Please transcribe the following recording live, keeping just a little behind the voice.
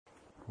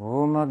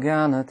Om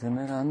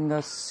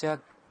Jnanatimidandasya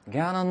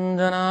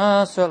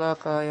Jnanandjana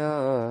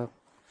Salakaya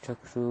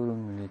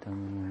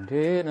Chakshurumilitam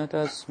Jena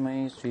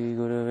Tasmai Sri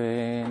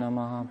Gurave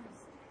Namaha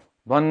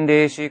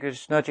Vande Shri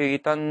Krishna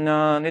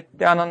Chaitanya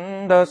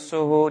Nityananda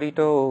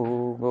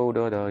Suhorito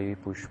Gaudadai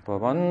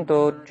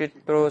Pushpavanto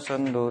Chitro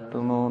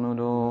Sandotu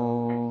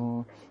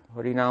Monudo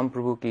Harinam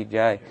Prabhu ki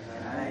Jai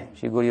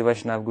Shri Guru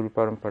Vaishnav Guru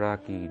Parampara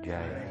ki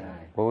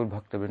Jai Gaur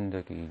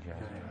Bhaktabinda ki Jai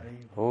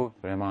Gaur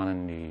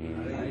Premanandi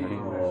Hari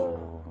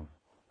Bol.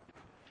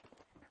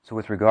 So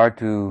with regard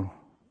to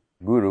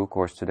Guru, of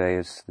course today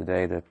is the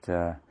day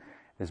that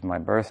is my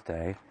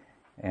birthday,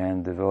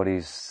 and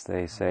devotees,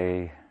 they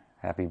say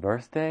happy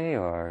birthday,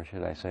 or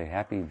should I say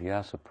happy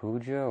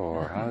Vyasa-puja,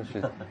 or how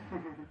should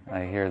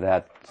I hear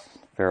that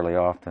fairly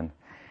often.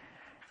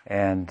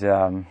 And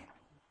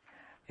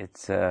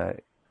it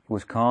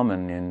was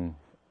common in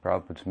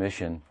Prabhupada's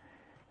mission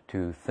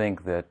to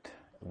think that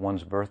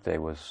one's birthday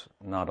was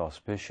not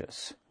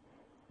auspicious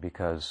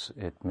because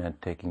it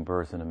meant taking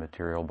birth in a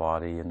material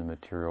body, in the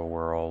material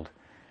world,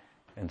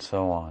 and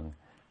so on.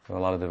 So a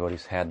lot of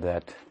devotees had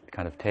that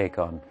kind of take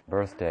on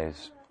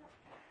birthdays.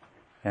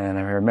 And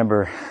I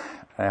remember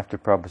after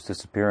Prabhupada's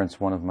disappearance,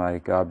 one of my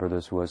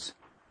godbrothers was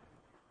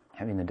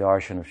having the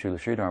darshan of Srila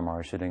Sridhar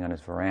Maharaj sitting on his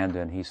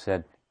veranda, and he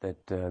said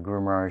that Guru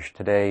Maharaj,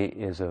 today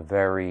is a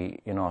very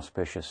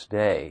inauspicious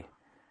day.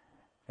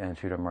 And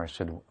Sridhar Maharaj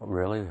said,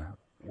 really?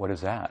 What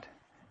is that?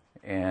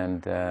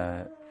 And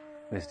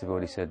this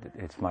devotee said,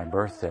 it's my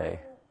birthday.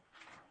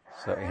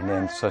 So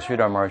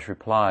Sridhar Maharaj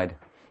replied,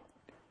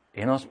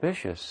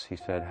 inauspicious? He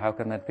said, how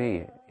can that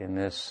be? In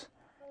this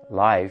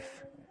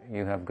life,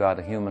 you have got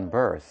a human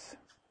birth,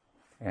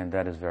 and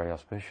that is very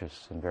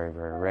auspicious and very,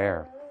 very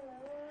rare.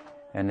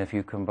 And if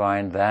you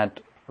combine that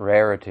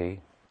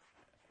rarity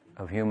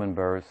of human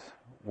birth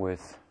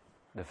with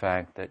the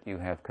fact that you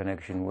have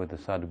connection with the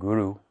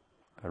Sadguru,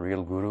 a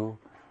real guru,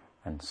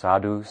 and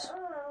sadhus,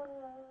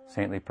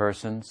 saintly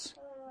persons,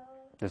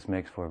 this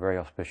makes for a very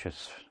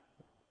auspicious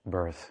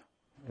birth.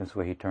 This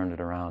way he turned it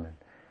around and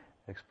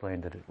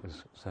explained that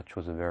such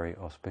was a very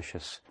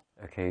auspicious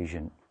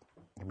occasion.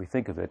 And we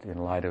think of it in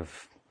light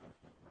of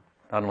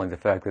not only the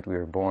fact that we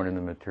were born in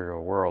the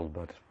material world,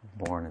 but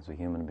born as a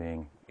human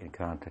being in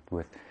contact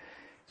with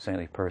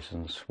saintly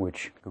persons,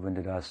 which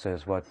Govinda Das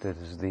says, that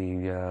is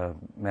the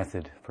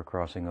method for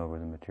crossing over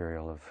the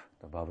material of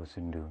the Bhava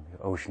Sindhu,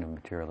 the ocean of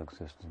material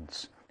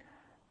existence.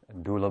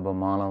 Dulabha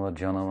Manava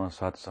Janama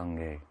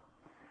Satsange,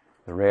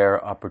 the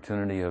rare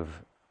opportunity of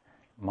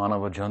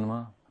Manava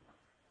Janma,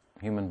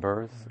 human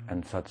birth,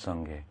 and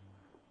Satsange,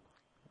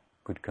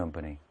 good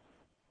company.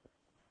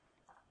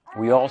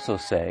 We also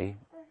say,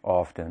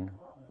 often,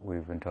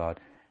 we've been taught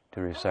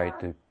to recite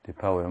the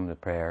poem, the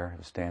prayer,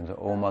 the stanza,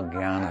 Oma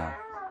Jnana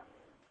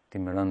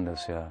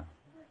Timirandasya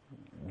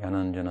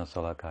Jnananjana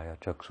Salakaya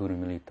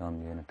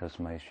Chaksurimilitam Yena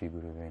Tasmai Sri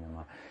Gurave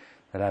Namaha,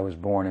 that I was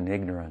born in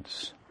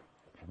ignorance,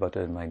 but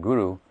that my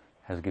Guru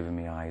has given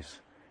me eyes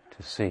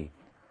to see.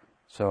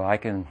 So I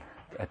can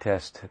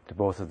attest to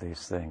both of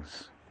these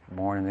things.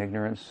 Born in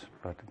ignorance,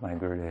 but my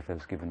Gurudev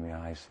has given me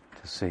eyes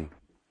to see.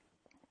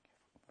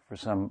 For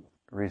some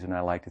reason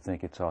I like to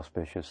think it's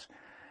auspicious.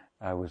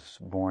 I was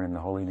born in the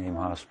Holy Name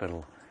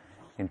Hospital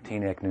in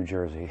Teaneck, New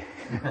Jersey.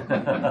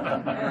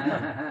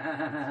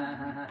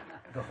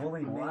 The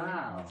Holy Name?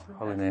 Wow.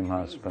 Holy Name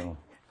Hospital,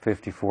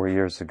 54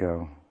 years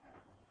ago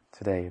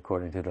today,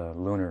 according to the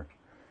lunar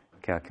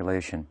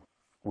calculation,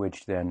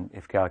 which then,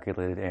 if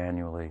calculated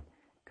annually,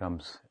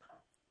 comes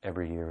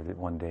every year,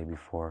 one day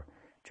before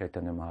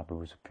Chaitanya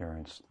Mahaprabhu's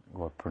appearance,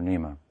 or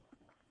Purnima,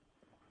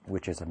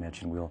 which, as I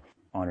mentioned, we'll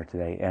honor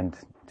today and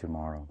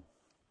tomorrow.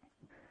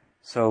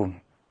 So,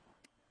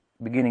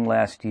 beginning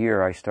last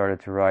year, I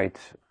started to write,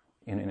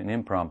 in an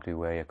impromptu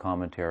way, a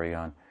commentary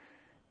on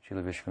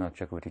Srila Vishwanath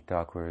Chakravarti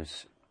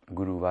Thakur's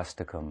Guru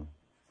Vastakam,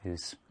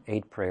 his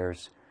 8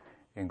 prayers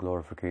in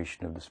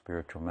glorification of the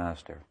spiritual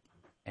master.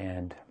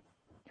 And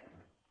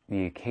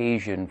the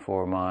occasion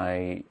for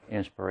my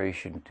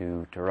inspiration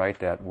to write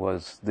that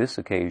was this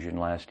occasion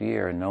last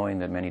year, and knowing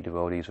that many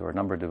devotees, or a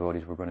number of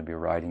devotees, were going to be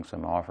writing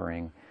some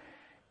offering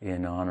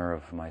in honor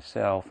of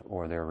myself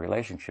or their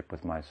relationship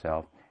with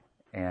myself,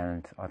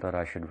 and I thought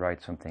I should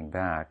write something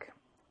back.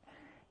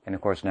 And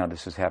of course now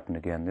this has happened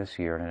again this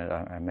year, and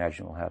I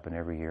imagine it will happen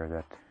every year,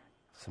 that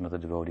some of the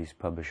devotees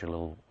publish a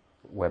little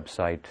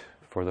website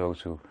for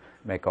those who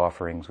make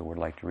offerings or would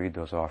like to read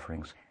those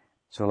offerings.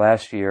 So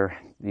last year,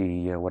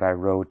 what I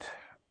wrote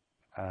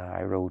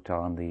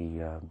on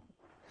the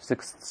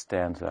 6th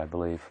stanza, I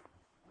believe,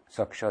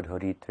 Sakshad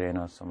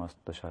Haritrena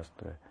Samasta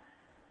Shastra.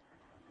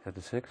 Is that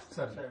the 6th?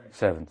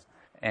 7th.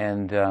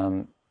 And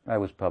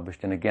that was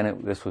published. And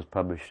again, this was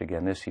published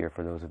again this year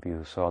for those of you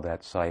who saw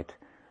that site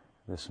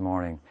this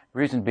morning. The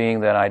reason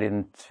being that I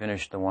didn't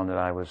finish the one that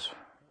I was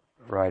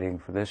writing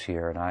for this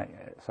year.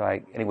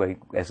 And anyway,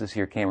 as this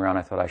year came around,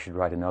 I thought I should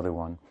write another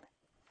one.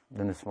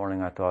 Then this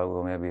morning I thought,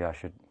 well, maybe I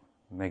should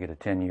make it a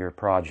 10-year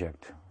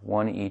project.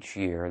 One each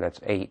year, that's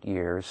 8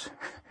 years.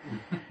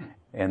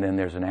 And then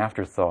there's an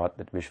afterthought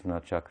that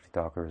Vishwanath Chakravarti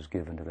Thakur has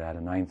given to that, a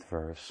 9th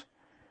verse.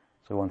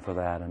 the one for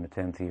that, and the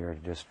 10th year to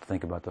just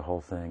think about the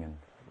whole thing and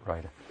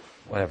write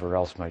whatever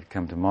else might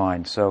come to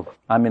mind. So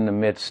I'm in the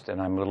midst,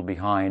 and I'm a little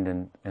behind,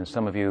 and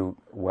some of you,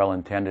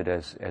 well-intended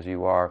as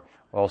you are,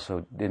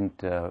 also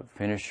didn't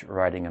finish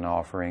writing an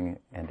offering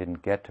and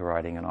didn't get to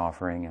writing an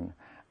offering, and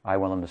I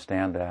will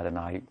understand that, and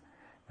I,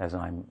 as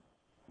I'm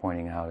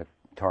pointing out,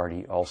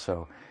 tardy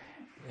also,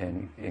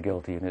 and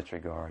guilty in this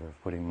regard of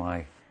putting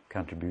my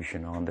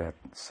contribution on that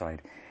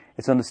site.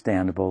 It's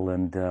understandable,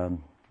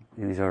 and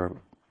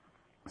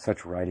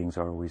such writings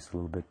are always a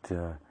little bit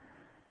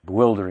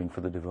bewildering for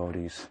the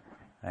devotees.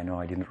 I know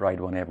I didn't write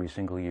one every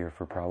single year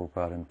for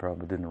Prabhupada, and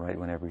Prabhupada didn't write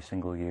one every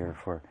single year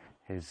for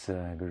his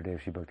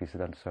Gurudev Sri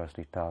Bhaktisiddhanta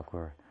Saraswati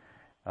Thakur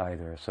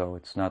either. So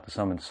it's not the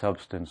sum and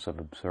substance of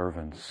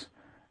observance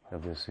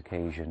of this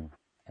occasion.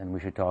 And we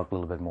should talk a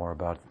little bit more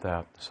about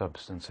the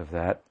substance of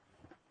that.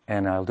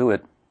 And I'll do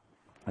it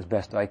as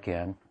best I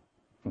can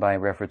by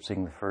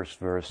referencing the first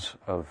verse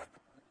of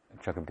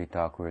Chakravarti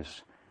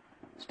Thakur's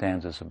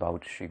stanzas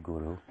about Sri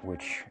Guru,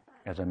 which,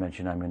 as I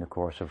mentioned, I'm in the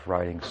course of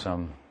writing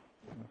some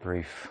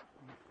brief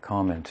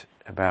comment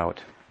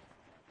about.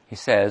 He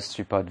says,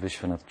 Sripad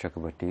Vishwanath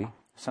Chakravarti,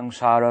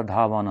 Samsara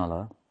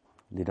Dhavanala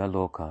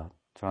Lidaloka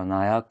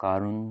Tranaya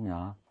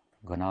Karunya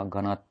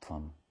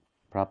Ganaganatvam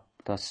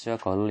Praptasya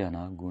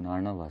Kalyana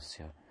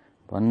Gunarnavasya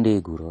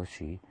Vande Guru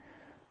Shri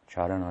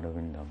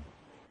Charanarvindam.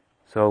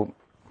 So,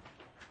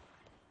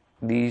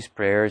 these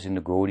prayers in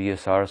the Gaudiya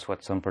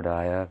Saraswat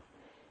Sampradaya,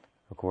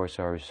 of course,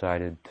 are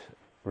recited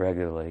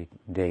regularly,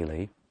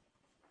 daily.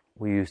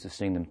 We used to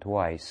sing them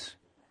twice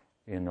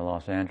in the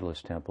Los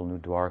Angeles temple, New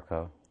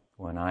Dwarka.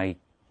 When I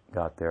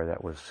got there,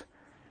 that was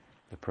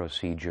the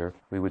procedure.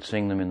 We would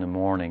sing them in the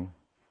morning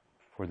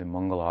for the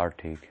Mangal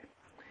Artik.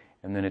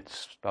 And then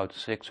it's about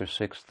 6 or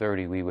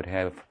 6:30, we would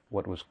have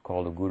what was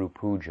called a Guru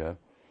Puja.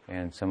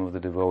 And some of the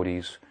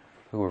devotees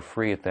who were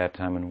free at that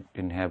time and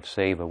didn't have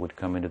seva would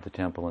come into the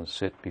temple and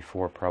sit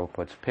before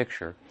Prabhupada's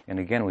picture. And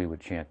again, we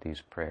would chant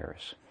these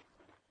prayers.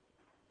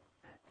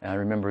 And I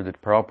remember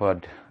that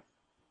Prabhupada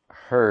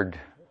heard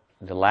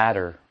the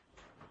latter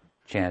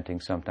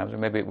chanting sometimes, or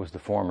maybe it was the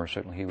former.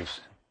 Certainly he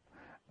was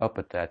up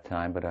at that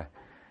time, but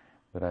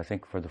I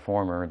think for the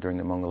former, during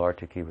the Mangal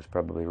Artik, he was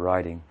probably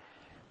writing.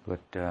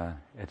 But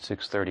at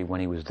 6:30,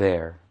 when he was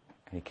there,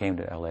 and he came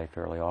to LA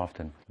fairly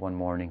often, one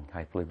morning,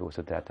 I believe it was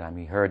at that time,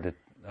 he heard that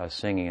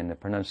singing, and the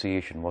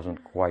pronunciation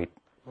wasn't quite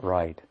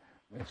right.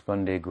 It's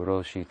Vande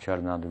Guru Shri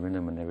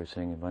Charanarvindam, and they were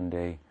singing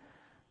Vande,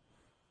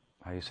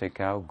 how do you say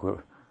cow?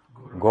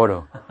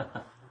 Goro.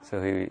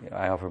 So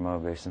I offer my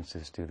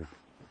obeisances to the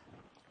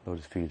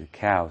lotus feet of the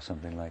cow,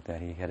 something like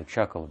that. He had a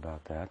chuckle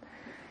about that,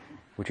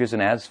 which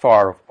isn't as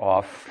far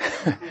off,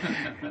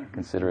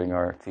 considering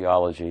our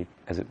theology,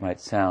 as it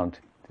might sound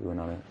to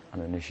an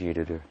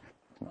uninitiated or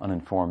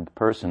uninformed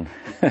person.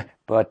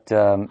 But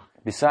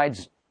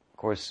besides, of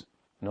course,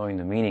 knowing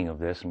the meaning of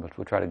this, and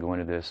we'll try to go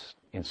into this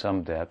in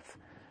some depth,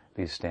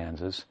 these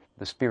stanzas,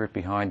 the spirit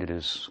behind it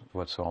is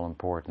what's all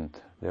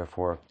important.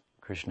 Therefore,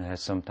 Krishna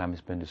has sometimes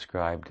been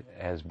described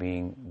as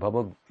being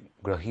Baba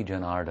Grahi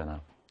Janardana.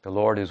 The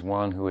Lord is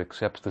one who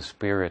accepts the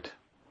spirit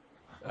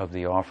of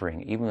the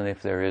offering, even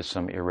if there is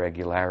some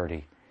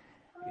irregularity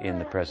in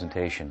the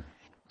presentation.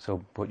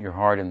 So put your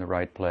heart in the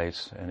right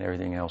place, and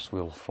everything else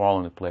will fall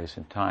into place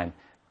in time.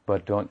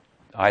 But don't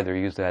either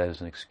use that as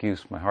an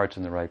excuse, my heart's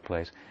in the right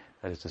place,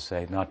 that is to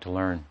say, not to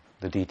learn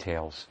the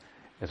details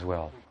as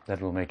well.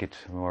 That will make it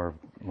more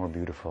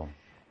beautiful.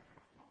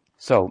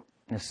 So,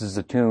 this is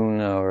a tune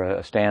or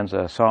a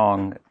stanza, a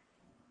song,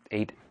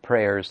 8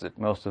 prayers that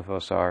most of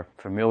us are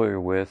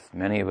familiar with.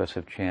 Many of us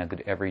have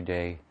chanted every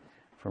day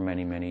for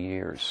many, many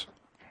years.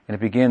 And it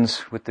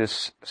begins with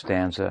this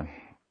stanza,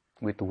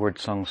 with the word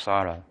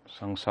samsara.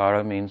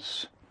 Samsara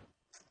means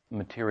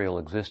material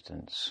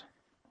existence.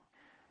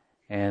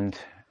 And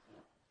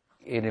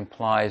it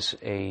implies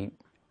a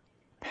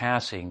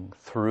passing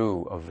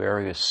through of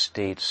various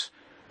states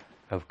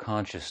of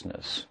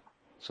consciousness.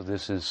 So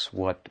this is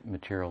what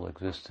material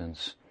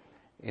existence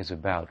is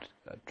about,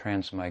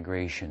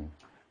 transmigration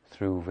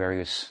through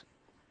various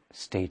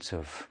states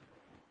of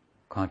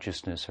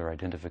consciousness or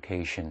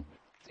identification.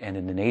 And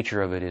in the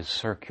nature of it is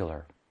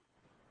circular.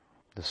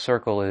 The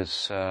circle is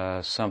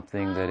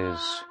something that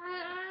is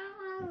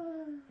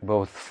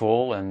both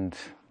full and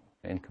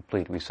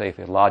incomplete. We say if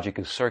logic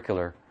is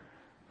circular,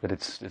 that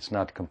it's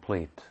not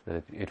complete,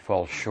 that it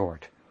falls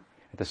short.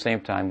 At the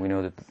same time, we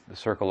know that the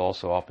circle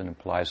also often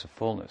implies a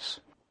fullness.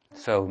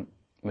 So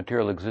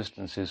material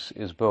existence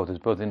is both. It's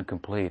both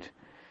incomplete,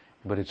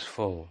 but it's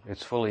full.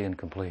 It's fully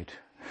incomplete.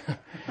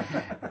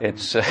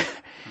 It's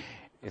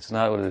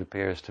not what it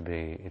appears to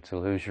be. It's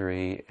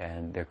illusory,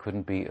 and there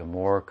couldn't be a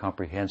more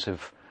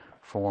comprehensive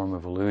form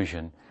of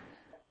illusion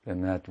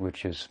than that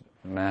which is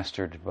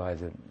mastered by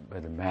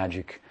the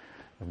magic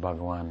of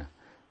Bhagavan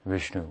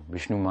Vishnu.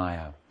 Vishnu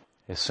Maya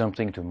is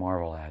something to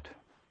marvel at.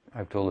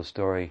 I've told a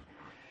story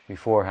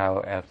before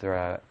how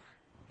after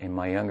in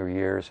my younger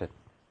years at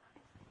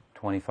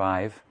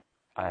 25,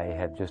 I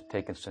had just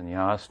taken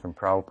sannyas from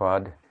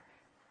Prabhupada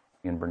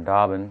in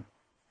Vrindavan,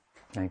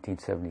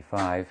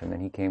 1975, and then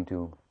he came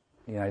to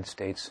the United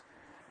States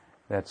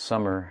that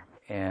summer,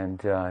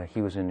 and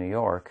he was in New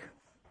York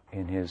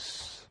in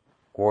his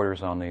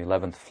quarters on the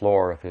 11th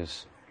floor of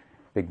his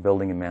big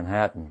building in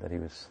Manhattan that he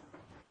was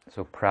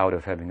so proud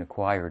of having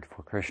acquired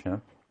for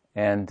Krishna.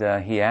 And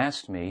he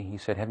asked me, he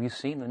said, "Have you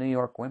seen the New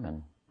York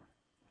women?"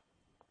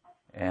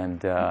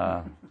 And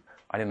I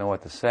didn't know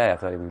what to say. I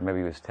thought maybe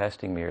he was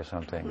testing me or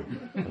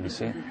something. Have you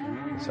seen?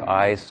 His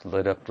eyes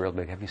lit up real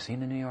big. "Have you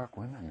seen the New York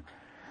women?"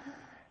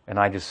 And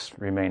I just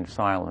remained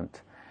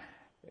silent.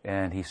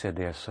 And he said,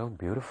 "They are so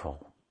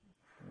beautiful."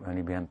 And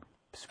he began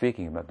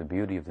speaking about the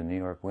beauty of the New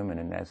York women.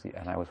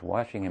 And I was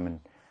watching him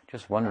and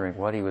just wondering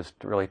what he was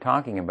really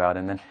talking about.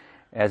 And then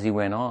as he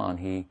went on,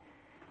 he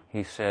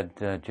said,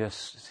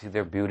 just see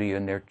their beauty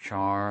and their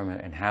charm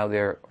and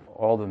how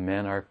all the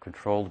men are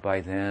controlled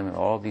by them and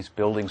all these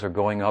buildings are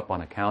going up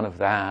on account of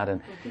that.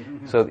 And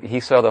so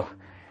he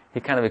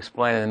kind of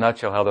explained in a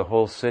nutshell how the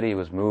whole city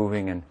was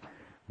moving and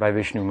by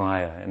Vishnu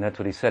Maya. And that's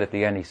what he said at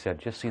the end. He said,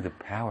 just see the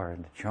power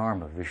and the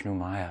charm of Vishnu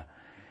Maya.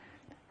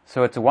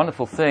 So it's a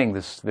wonderful thing,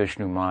 this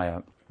Vishnu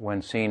Maya,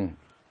 when seen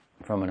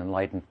from an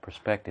enlightened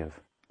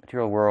perspective. The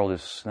material world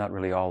is not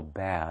really all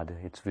bad.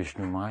 It's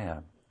Vishnu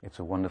Maya. It's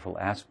a wonderful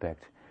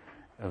aspect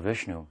of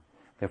Vishnu.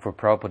 Therefore,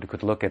 Prabhupada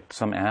could look at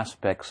some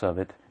aspects of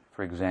it.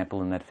 For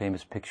example, in that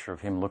famous picture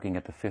of him looking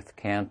at the 5th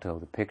canto,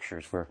 the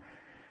pictures where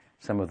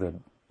some of the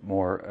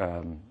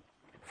more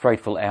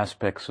frightful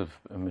aspects of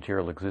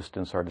material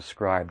existence are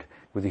described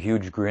with a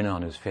huge grin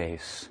on his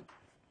face.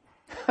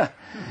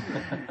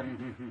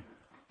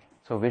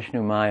 So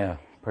Vishnu Maya,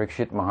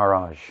 Parikshit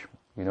Maharaj,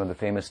 you know the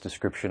famous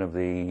description of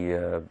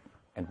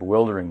and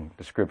bewildering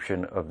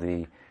description of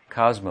the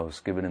cosmos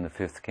given in the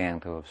 5th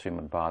canto of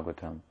Srimad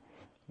Bhagavatam,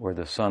 where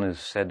the sun is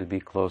said to be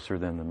closer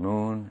than the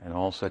moon, and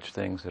all such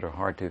things that are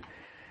hard to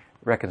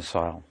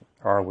reconcile.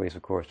 There are ways,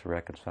 of course, to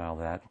reconcile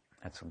that.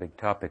 That's a big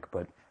topic,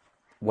 but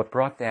what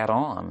brought that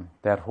on,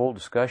 that whole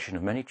discussion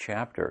of many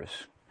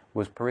chapters,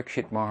 was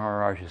Parikshit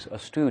Maharaj's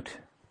astute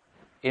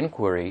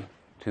inquiry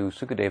to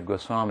Sukadeva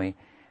Goswami,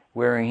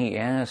 wherein he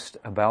asked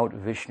about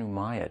Vishnu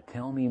Maya.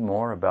 Tell me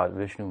more about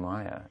Vishnu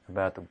Maya,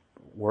 about the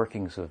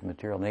workings of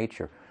material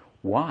nature.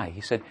 Why?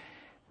 He said,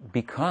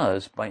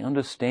 because by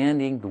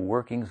understanding the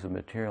workings of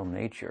material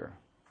nature,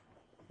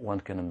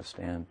 one can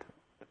understand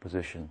the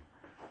position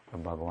of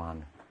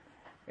Bhagavan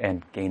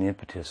and gain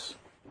impetus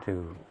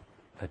to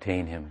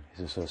attain him,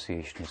 his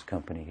association, his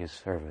company, his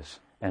service,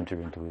 enter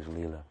into his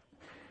Leela.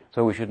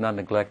 So we should not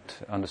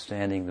neglect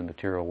understanding the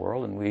material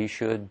world, and we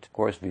should, of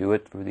course, view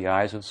it through the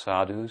eyes of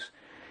sadhus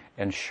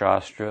and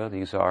Shastra.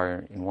 These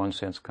are, in one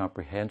sense,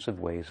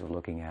 comprehensive ways of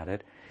looking at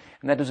it.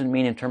 And that doesn't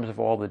mean in terms of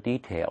all the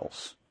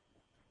details.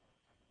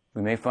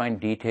 We may find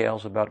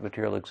details about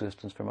material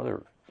existence from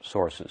other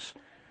sources,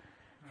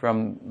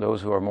 from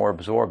those who are more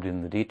absorbed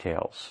in the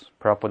details.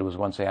 Prabhupada was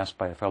once asked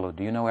by a fellow,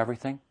 "Do you know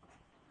everything?"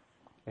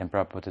 And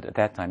Prabhupada, at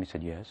that time, he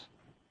said, "Yes."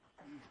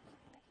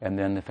 And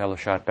then the fellow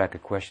shot back a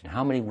question,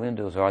 "How many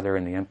windows are there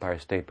in the Empire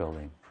State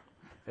Building?"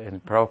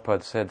 And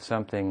Prabhupada said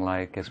something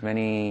like, "As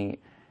many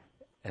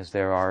as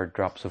there are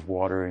drops of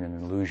water in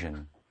an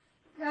illusion."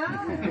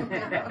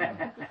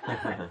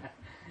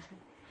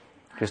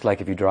 Just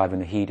like if you drive in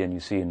the heat and you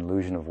see an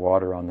illusion of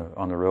water on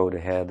the road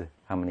ahead,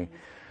 how many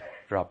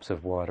drops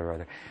of water are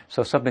there?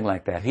 So something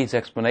like that. His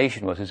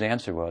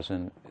answer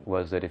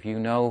was that if you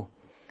know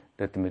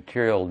that the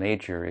material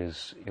nature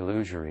is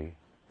illusory,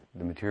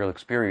 the material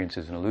experience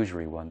is an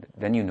illusory one,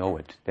 then you know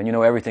it. Then you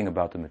know everything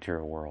about the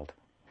material world.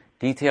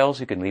 Details,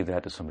 you can leave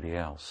that to somebody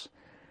else.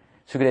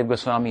 Sukadeva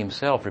Goswami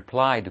himself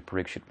replied to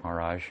Parikshit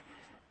Maharaj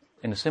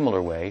in a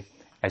similar way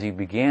as he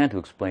began to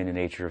explain the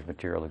nature of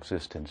material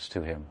existence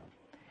to him,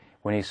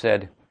 when he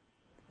said,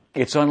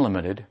 "It's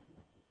unlimited.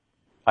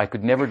 I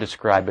could never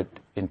describe it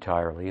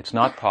entirely. It's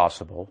not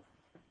possible.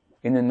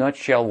 In a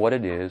nutshell, what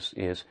it is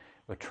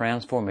a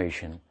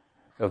transformation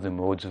of the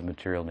modes of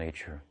material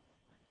nature.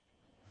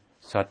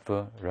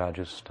 Sattva,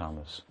 Rajas,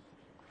 Tamas.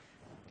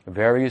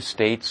 Various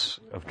states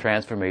of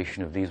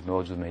transformation of these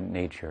modes of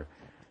nature.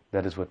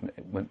 That is what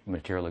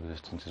material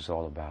existence is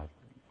all about.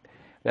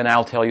 Then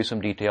I'll tell you some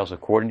details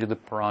according to the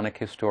Puranic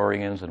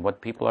historians and what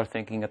people are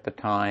thinking at the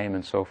time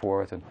and so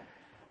forth and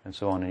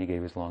so on." And he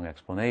gave his long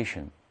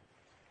explanation.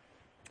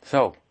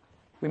 So,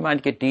 we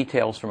might get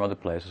details from other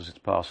places, it's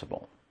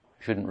possible.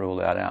 Shouldn't rule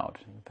that out.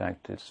 In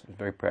fact, it's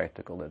very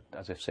practical that,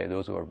 as I say,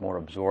 those who are more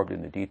absorbed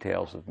in the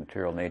details of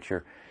material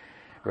nature,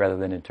 rather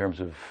than in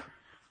terms of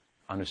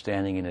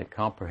understanding in a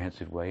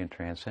comprehensive way and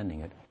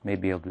transcending it, may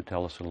be able to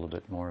tell us a little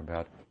bit more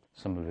about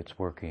some of its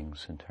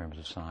workings in terms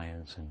of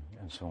science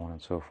and so on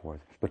and so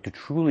forth. But to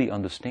truly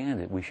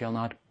understand it, we shall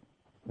not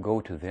go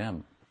to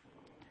them.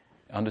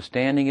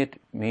 Understanding it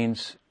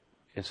means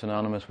it's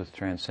synonymous with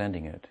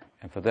transcending it.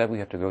 And for that we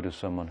have to go to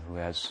someone who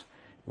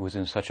is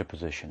in such a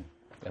position.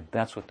 And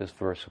that's what this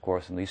verse, of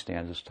course, and these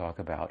stanzas talk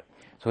about.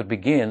 So it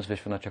begins,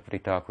 Vishwanath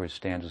Chakravarti Thakur's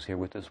stanzas here,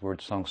 with this word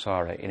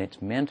samsara, and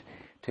it's meant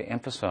to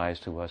emphasize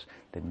to us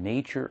the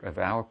nature of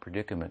our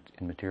predicament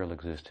in material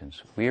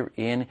existence. We're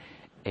in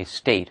a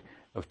state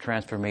of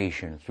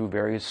transformation through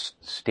various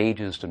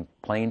stages and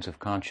planes of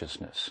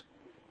consciousness.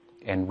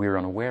 And we're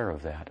unaware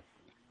of that.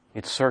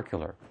 It's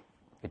circular.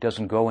 It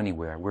doesn't go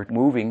anywhere. We're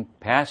moving,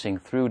 passing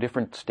through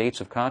different states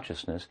of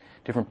consciousness,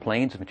 different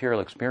planes of material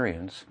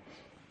experience,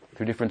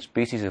 through different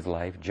species of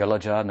life.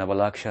 Jalaja,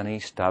 Navalakshani,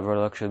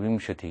 Stavralaksha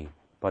Vimshati.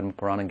 Padma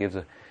Purana gives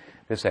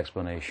this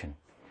explanation.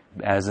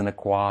 As an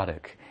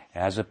aquatic,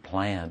 as a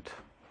plant,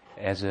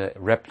 as a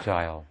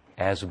reptile,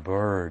 as a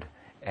bird,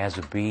 as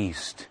a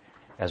beast,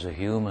 as a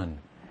human,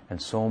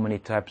 and so many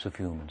types of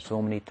humans,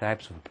 so many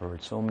types of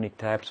birds, so many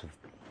types of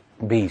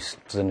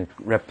beasts and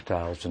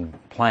reptiles and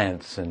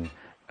plants and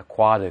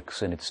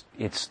aquatics. And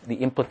it's the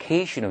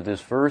implication of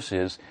this verse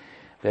is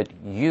that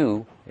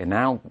you, and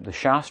now the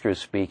Shastra is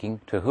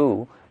speaking to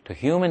who? To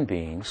human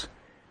beings.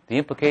 The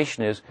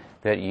implication is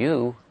that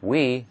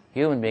we,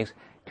 human beings,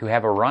 to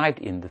have arrived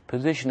in the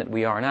position that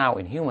we are now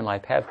in human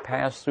life, have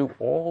passed through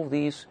all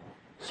these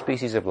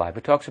species of life.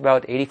 It talks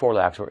about 84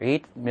 lakhs, or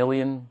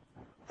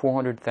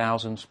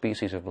 8,400,000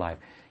 species of life.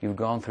 You've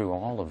gone through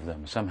all of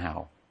them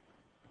somehow.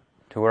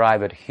 To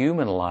arrive at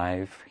human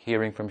life,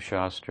 hearing from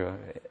Shastra.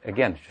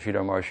 Again,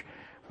 Sridhar Maharaj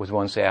was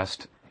once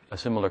asked a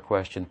similar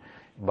question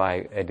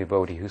by a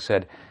devotee who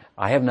said,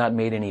 I have not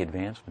made any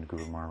advancement,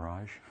 Guru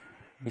Maharaj.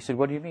 He said,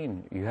 what do you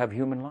mean? You have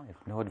human life,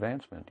 no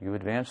advancement. You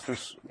advanced through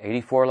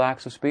 84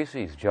 lakhs of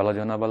species.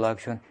 Jalajana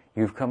Balakshan,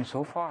 you've come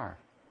so far.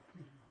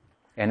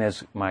 And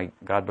as my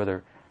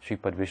godbrother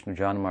Sripad Vishnu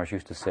Jana Maharaj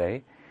used to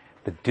say,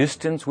 the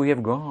distance we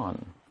have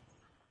gone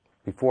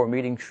before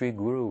meeting Sri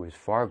Guru is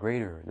far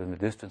greater than the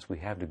distance we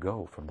have to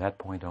go from that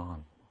point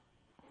on.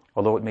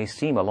 Although it may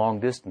seem a long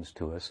distance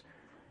to us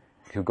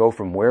to go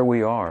from where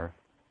we are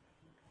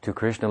to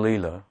Krishna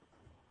Lila,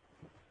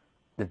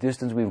 the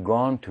distance we've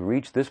gone to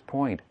reach this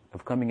point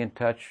of coming in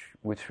touch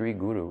with Sri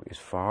Guru is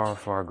far,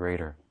 far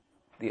greater.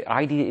 The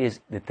idea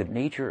is that the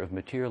nature of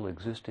material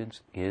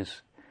existence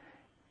is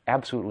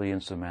absolutely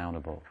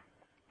insurmountable.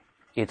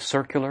 It's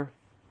circular,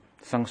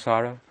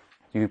 samsara.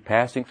 You're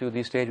passing through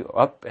these stages,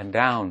 up and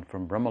down,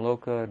 from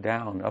Brahmaloka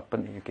down, up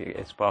and,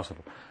 it's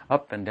possible,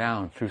 up and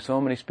down, through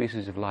so many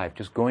species of life,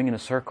 just going in a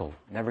circle,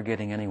 never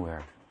getting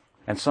anywhere.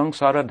 And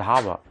samsara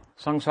dhava,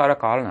 samsara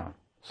karana.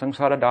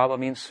 Samsara dhava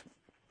means,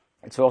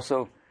 it's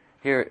also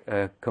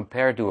here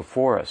compared to a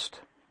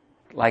forest,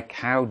 like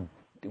how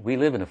we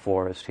live in a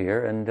forest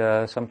here,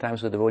 and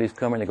sometimes the devotees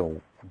come and they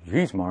go,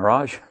 geez,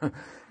 Maharaj,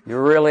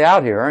 you're really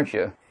out here, aren't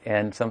you?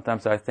 And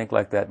sometimes I think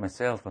like that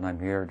myself when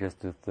I'm here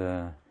just with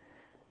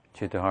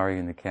Chittahari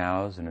and the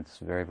cows, and it's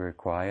very, very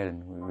quiet,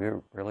 and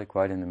we're really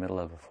quite in the middle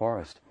of a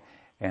forest,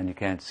 and you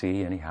can't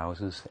see any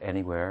houses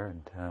anywhere,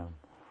 and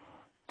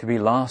to be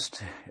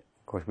lost,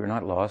 of course we're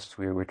not lost,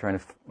 we're trying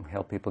to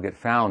help people get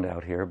found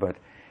out here, but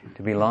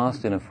to be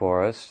lost in a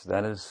forest,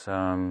 that is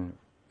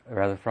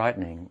rather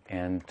frightening,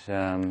 and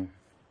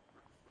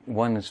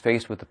one is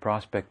faced with the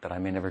prospect that I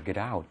may never get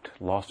out,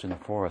 lost in a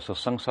forest. So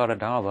samsara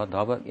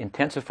dhava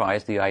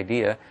intensifies the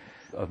idea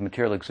of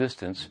material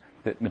existence,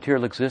 that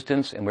material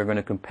existence, and we're going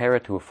to compare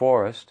it to a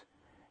forest,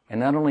 and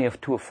not only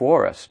to a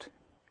forest,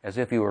 as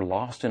if you were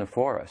lost in a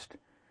forest,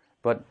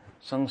 but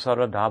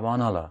samsara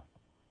dhavanala.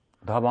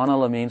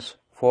 Dhavanala means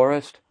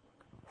forest,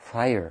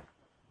 fire.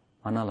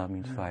 Anala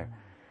means fire.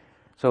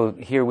 So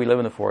here we live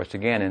in the forest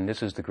again, and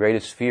this is the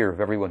greatest fear of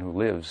everyone who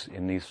lives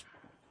in this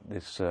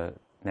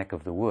neck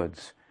of the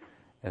woods,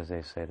 as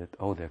they say that,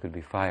 oh, there could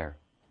be fire.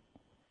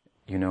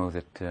 You know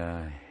that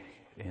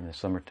in the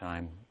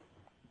summertime,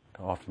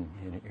 often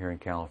here in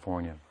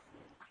California,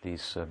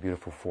 these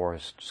beautiful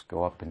forests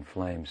go up in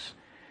flames,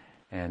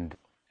 and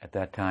at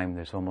that time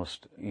it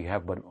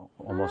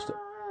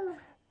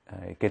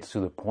gets to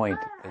the point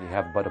that you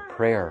have but a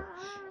prayer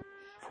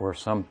for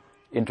some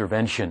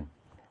intervention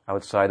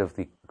outside of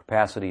the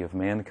capacity of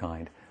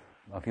mankind,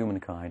 of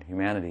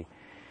humanity,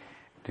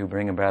 to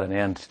bring about an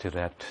end to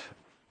that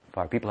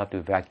fire. People have to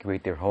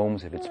evacuate their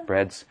homes if it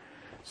spreads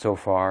so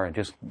far and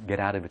just get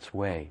out of its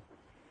way.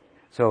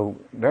 So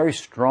very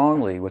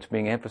strongly what's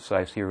being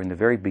emphasized here in the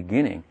very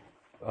beginning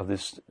of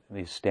these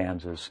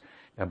stanzas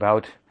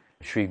about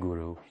Sri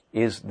Guru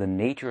is the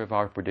nature of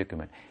our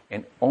predicament.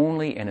 And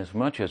only in as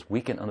much as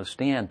we can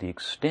understand the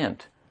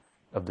extent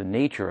of the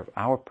nature of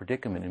our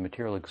predicament in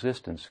material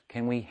existence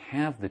can we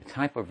have the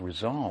type of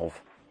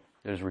resolve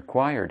that is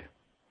required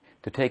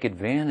to take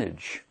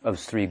advantage of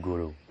Sri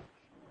Guru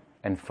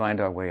and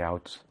find our way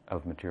out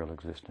of material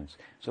existence.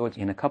 So it's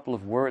in a couple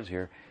of words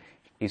here,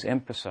 he's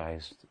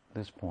emphasized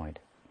this point,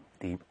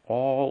 the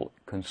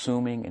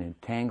all-consuming and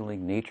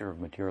entangling nature of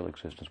material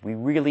existence. We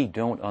really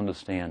don't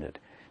understand it,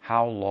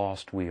 how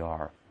lost we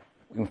are.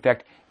 In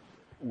fact,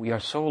 we are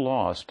so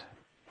lost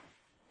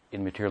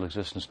in material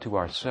existence to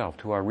ourselves,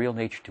 to our real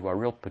nature, to our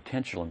real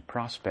potential and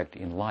prospect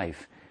in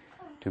life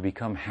to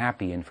become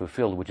happy and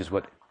fulfilled, which is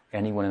what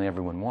anyone and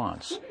everyone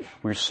wants.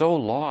 We're so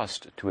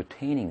lost to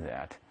attaining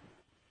that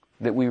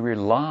we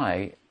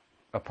rely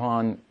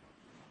upon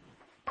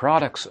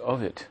products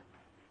of it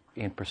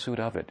in pursuit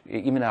of it.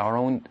 Even our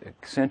own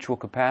sensual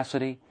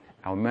capacity,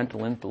 our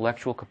mental,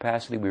 intellectual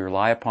capacity we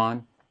rely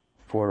upon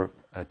for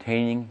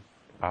attaining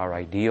our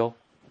ideal.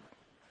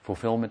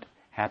 fulfillment,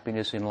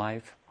 happiness in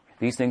life.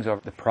 These things are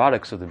the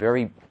products of the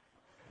very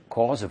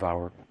cause of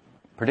our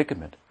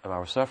predicament, of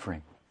our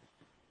suffering.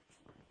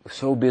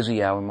 So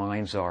busy our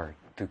minds are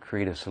to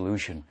create a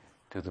solution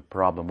to the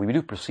problem. We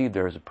do perceive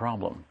there is a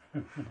problem.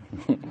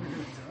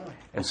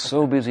 And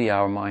so busy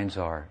our minds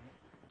are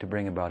to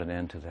bring about an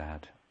end to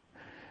that.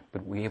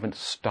 But we haven't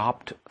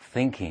stopped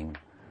thinking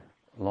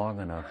long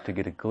enough to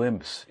get a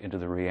glimpse into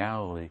the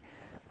reality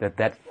that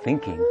that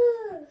thinking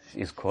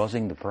is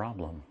causing the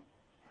problem.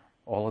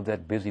 All of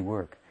that busy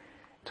work.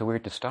 So we're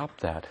to stop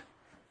that.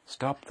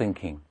 Stop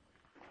thinking.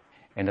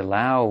 And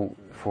allow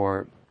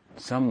for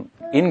some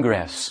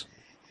ingress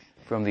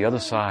from the other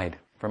side,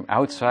 from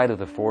outside of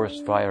the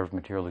forest fire of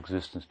material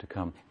existence to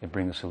come and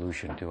bring a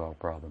solution to our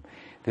problem.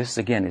 This,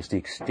 again, is the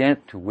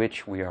extent to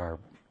which we are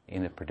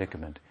in a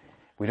predicament.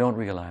 We don't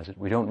realize it.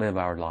 We don't live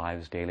our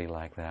lives daily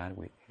like that.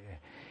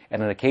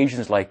 And on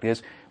occasions like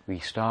this, we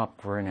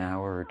stop for an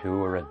hour or two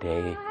or a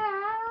day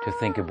to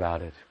think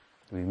about it.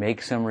 We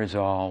make some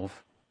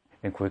resolve,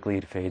 and quickly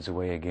it fades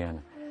away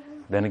again.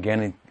 Then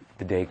again,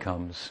 the day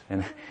comes,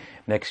 and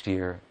next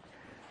year.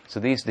 So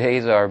these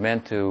days are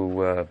meant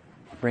to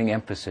bring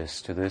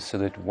emphasis to this, so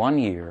that 1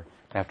 year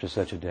after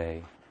such a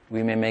day,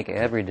 we may make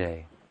every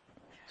day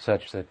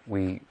such that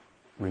we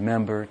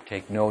remember,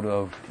 take note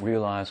of,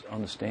 realize,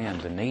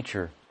 understand the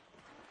nature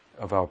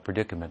of our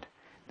predicament.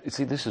 You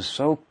see, this is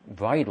so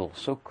vital,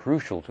 so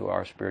crucial to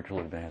our spiritual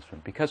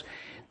advancement, because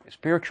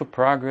spiritual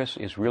progress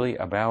is really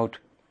about,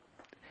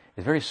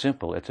 it's very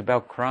simple. It's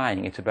about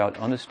crying. It's about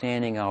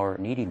understanding our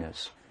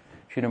neediness.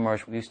 Sridhar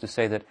Maharaj used to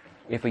say that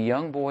if a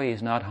young boy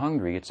is not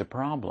hungry, it's a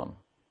problem.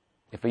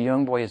 If a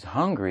young boy is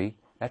hungry,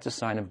 that's a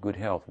sign of good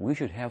health. We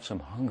should have some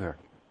hunger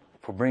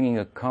for bringing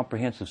a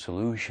comprehensive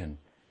solution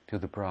to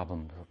the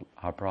problem,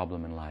 our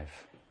problem in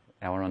life,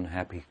 our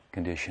unhappy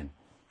condition.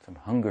 Some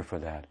hunger for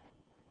that.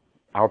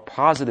 Our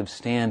positive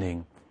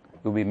standing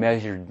will be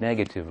measured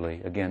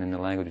negatively, again in the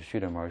language of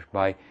Sridhar Maharaj,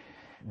 by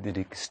the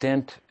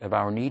extent of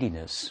our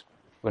neediness.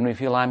 When we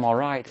feel I'm all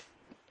right,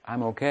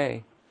 I'm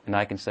okay, and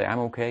I can say I'm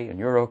okay and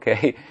you're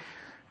okay,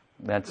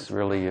 that's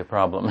really a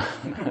problem.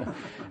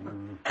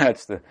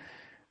 That's the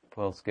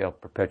full-scale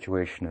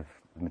perpetuation of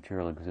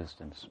material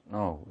existence.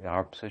 No,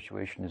 our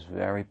situation is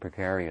very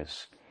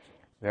precarious,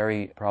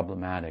 very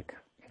problematic.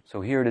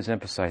 So here it is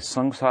emphasized,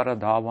 samsara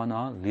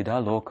dhavana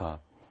lidha loka.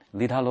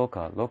 Lidha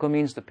loka. Loka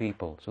means the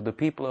people. So the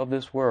people of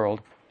this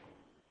world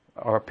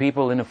are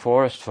people in a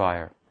forest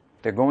fire.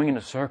 They're going in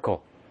a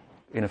circle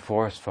in a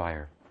forest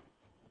fire,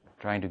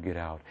 trying to get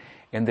out.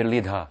 And they're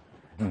lidha.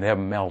 They're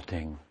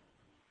melting.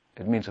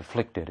 It means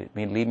afflicted. It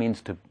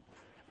means to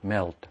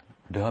melt.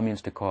 Dha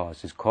means to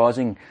cause. It's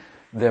causing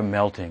their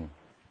melting.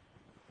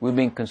 We're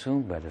being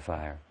consumed by the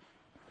fire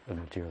of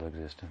material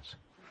existence.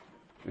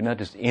 We're not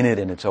just in it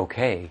and it's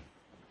okay.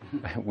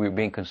 We're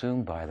being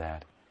consumed by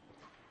that.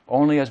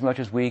 Only as much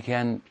as we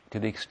can, to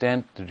the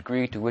extent, the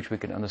degree to which we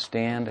can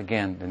understand,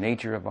 again, the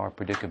nature of our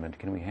predicament,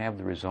 can we have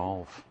the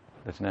resolve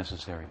that's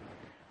necessary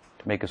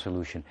to make a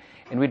solution.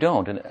 And we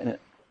don't, in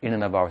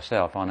and of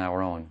ourselves, on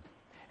our own.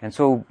 And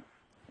so,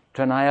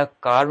 tranaya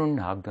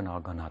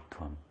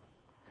karunagdanaganatvam.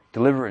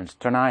 Deliverance,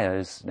 tranaya,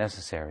 is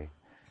necessary.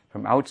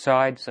 From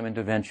outside, some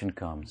intervention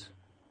comes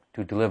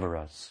to deliver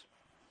us.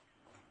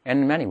 And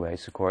in many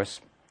ways, of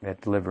course,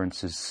 that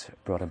deliverance is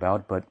brought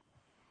about, but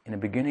in a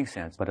beginning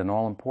sense, but an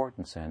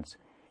all-important sense,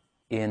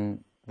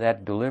 in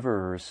that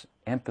deliverer's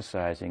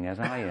emphasizing, as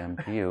I am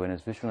to you, and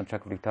as Vishwanath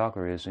Chakravarti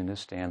Thakur is in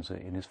this stanza,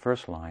 in his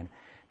first line,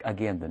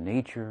 again, the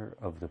nature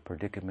of the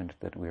predicament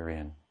that we're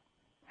in.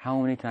 How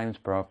many times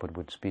Prabhupada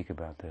would speak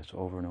about this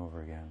over and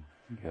over again?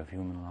 You have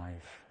human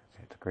life,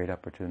 it's a great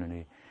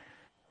opportunity.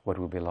 What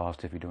will be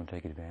lost if you don't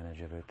take advantage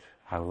of it?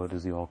 What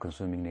is the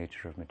all-consuming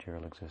nature of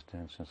material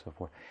existence, and so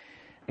forth.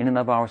 In and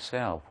of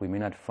ourselves, we may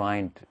not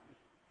find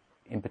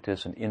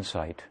impetus and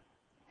insight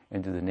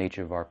into the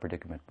nature of our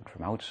predicament, but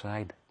from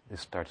outside,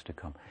 this starts to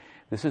come.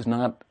 This is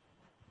not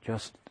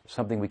just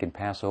something we can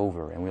pass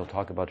over, and we'll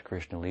talk about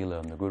Krishna Lila,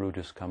 and the Guru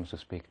just comes to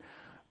speak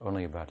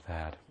only about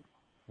that.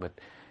 But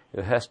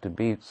there has to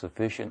be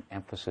sufficient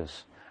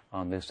emphasis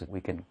on this that we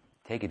can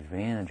take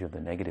advantage of the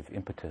negative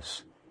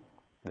impetus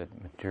that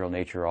material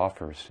nature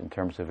offers in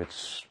terms of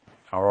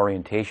our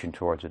orientation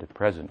towards it at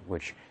present,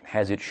 which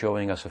has it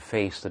showing us a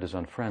face that is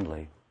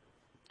unfriendly,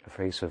 a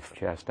face of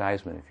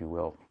chastisement, if you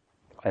will,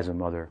 as a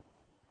mother.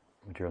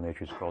 Material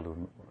nature is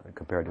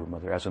compared to a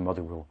mother, as a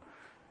mother will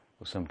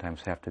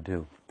sometimes have to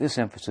do. This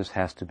emphasis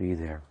has to be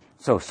there.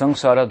 So,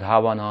 samsara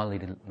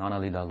dhavana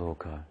nanalida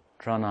loka,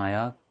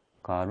 tranaya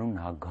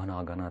karuna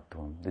gana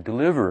ganatvam. The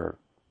deliverer,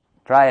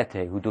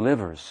 trayate, who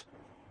delivers,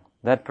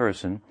 that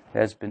person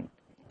has been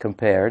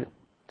compared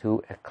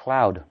to a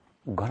cloud.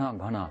 Gana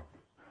gana.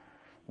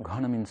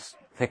 Gana means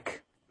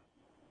thick.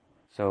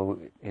 So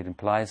it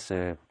implies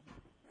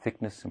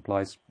thickness,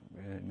 implies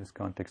in this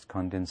context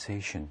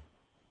condensation.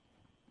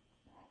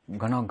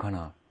 Gana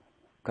gana,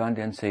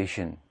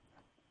 condensation.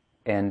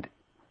 And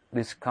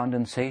this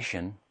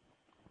condensation,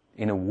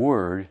 in a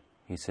word,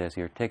 he says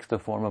here, takes the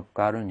form of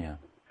karunya,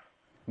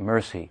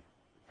 mercy.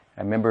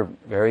 I remember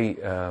very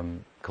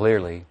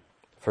clearly,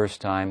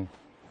 first time,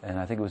 and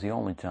I think it was the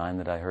only time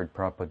that I heard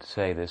Prabhupada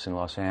say this in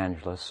Los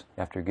Angeles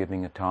after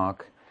giving a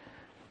talk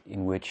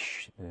in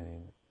which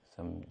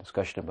some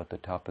discussion about the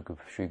topic of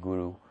Sri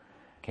Guru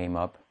came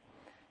up.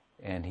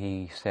 And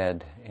he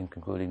said, in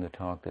concluding the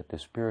talk, that the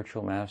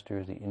spiritual master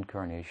is the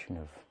incarnation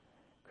of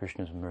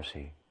Krishna's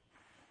mercy.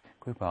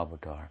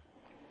 Kripa-avatar.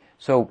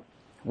 So,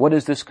 what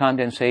is this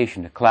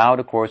condensation? A cloud,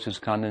 of course, is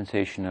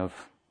condensation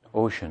of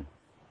ocean.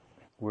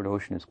 The word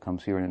ocean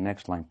comes here in the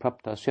next line.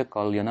 Praptasya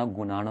kalyana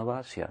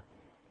gunarnavasya.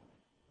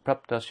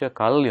 Praptasya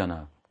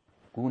kalyana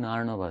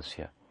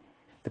gunarnavasya.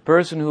 The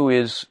person who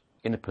is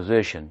in a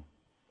position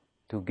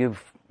to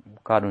give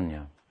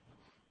karunya,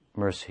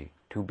 mercy,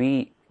 to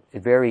be a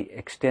very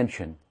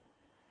extension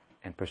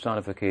and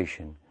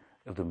personification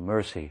of the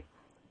mercy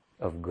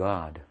of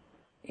God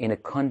in a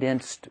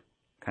condensed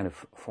kind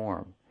of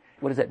form.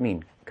 What does that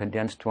mean,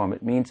 condensed form?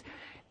 It means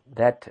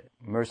that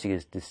mercy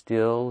is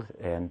distilled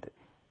and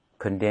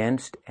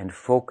condensed and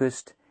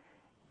focused,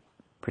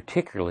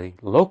 particularly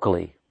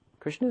locally.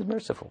 Krishna is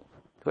merciful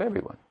to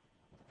everyone.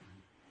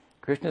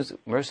 Krishna is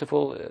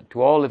merciful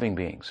to all living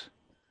beings.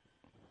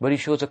 But he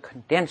shows a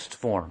condensed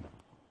form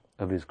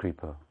of his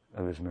kripa,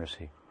 of his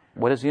mercy.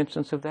 What is the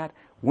instance of that?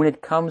 When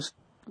it comes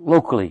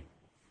locally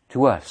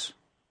to us.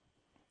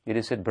 It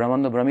is said,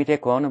 Brahmanda Brahmite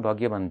Kona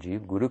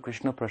Bhagyavanji, Guru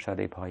Krishna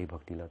Prasade Bhai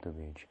Bhakti Lata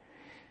Vej.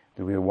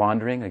 That we are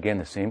wandering, again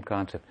the same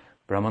concept,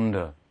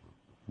 Brahmanda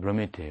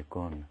Brahmite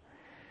Kona.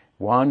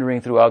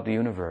 Wandering throughout the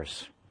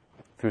universe,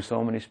 through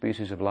so many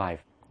species of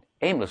life,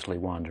 aimlessly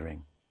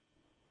wandering,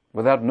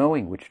 without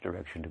knowing which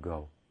direction to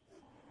go.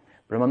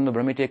 Brahmanda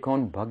Brahmite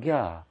Kona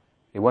Bhagya.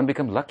 One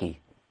becomes lucky.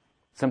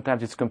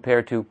 Sometimes it's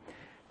compared to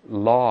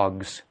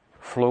logs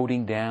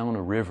floating down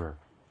a river.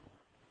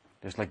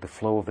 Just like the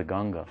flow of the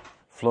Ganga,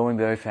 flowing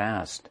very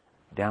fast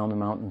down the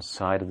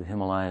mountainside of the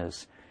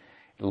Himalayas.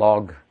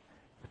 Log,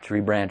 a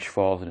tree branch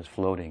falls and is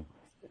floating.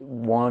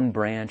 One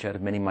branch out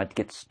of many might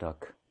get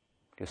stuck,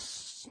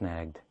 just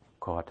snagged,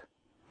 caught,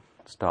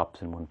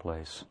 stops in one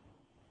place,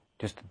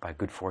 just by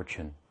good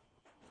fortune.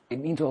 It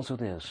means also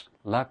this,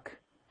 luck,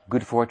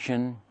 good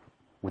fortune,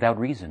 without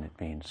reason it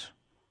means.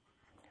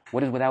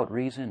 What is without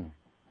reason?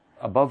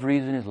 Above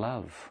reason is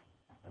love.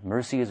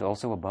 Mercy is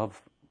also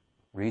above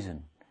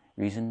reason.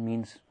 Reason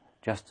means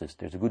justice.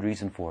 There's a good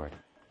reason for it.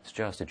 It's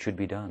just. It should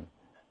be done.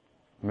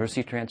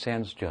 Mercy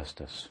transcends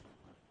justice.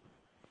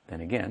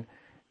 Then again,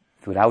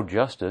 without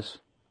justice,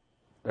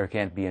 there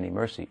can't be any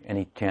mercy,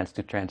 any chance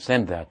to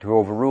transcend that, to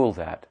overrule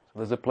that. So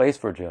there's a place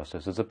for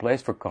justice. There's a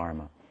place for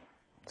karma.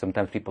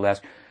 Sometimes people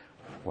ask,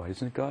 why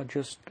doesn't God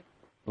just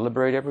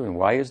liberate everyone?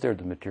 Why is there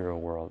the material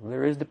world?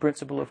 There is the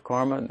principle of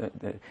karma.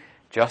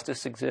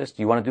 Justice exists.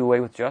 You want to do away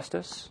with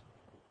justice?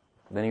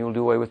 Then you will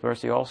do away with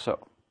mercy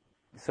also.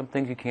 Some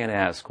things you can't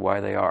ask why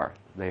they are.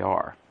 They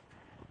are.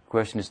 The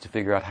question is to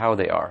figure out how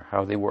they are,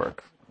 how they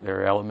work.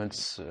 There are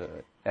elements,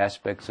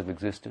 aspects of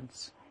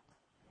existence,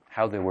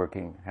 how they're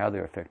working, how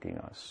they're affecting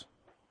us.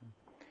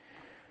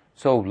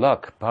 So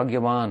luck,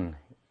 bhagyavan,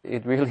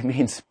 it really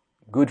means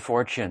good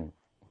fortune,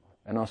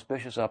 an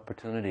auspicious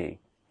opportunity.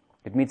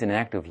 It means an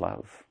act of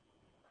love,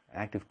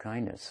 act of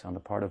kindness on the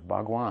part of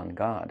Bhagwan,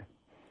 God,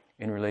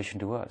 in relation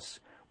to us.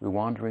 We're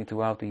wandering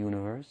throughout the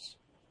universe,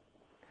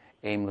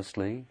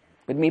 aimlessly,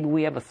 but maybe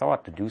we have a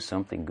thought to do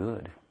something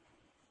good,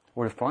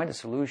 or to find a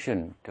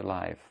solution to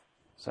life,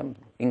 some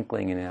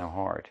inkling in our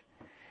heart.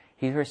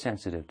 He's very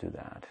sensitive to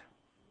that.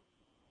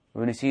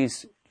 When he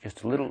sees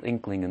just a little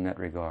inkling in that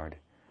regard,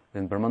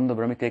 then Brahmanda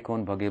Brahmite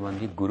Kon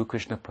Bhagavanji Guru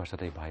Krishna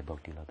Prasade Bhai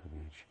Bhakti Lata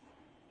Vej.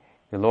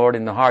 The Lord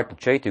in the heart of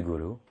Chaitya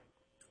Guru,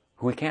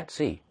 who we can't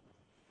see.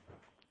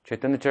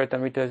 Chaitanya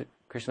Charitamrita,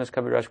 Krishna's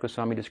Kaviraj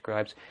Goswami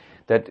describes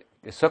that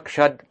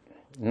Sakshad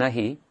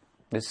Nahi,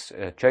 this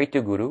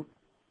Chaitya Guru,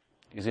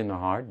 is in the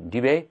heart.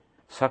 Dive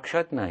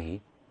Sakshat Nahi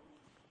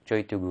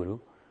Chaitya Guru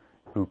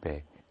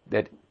Rupe.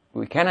 That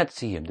we cannot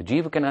see him. The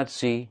Jiva cannot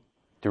see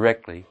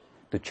directly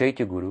the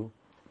Chaitya Guru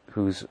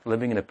who's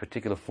living in a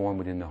particular form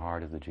within the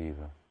heart of the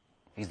Jiva.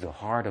 He's the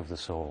heart of the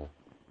soul.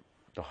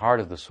 The heart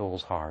of the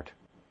soul's heart.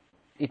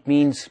 It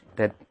means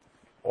that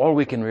all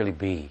we can really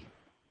be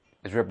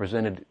is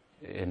represented,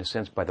 in a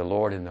sense, by the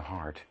Lord in the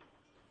heart.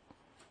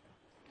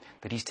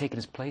 That He's taken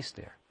His place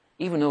there.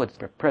 Even though it's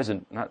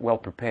present, not well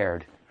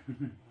prepared,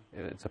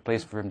 it's a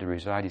place for Him to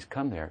reside. He's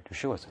come there to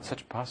show us that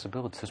such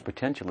possibility, such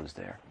potential is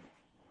there.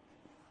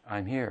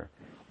 I'm here.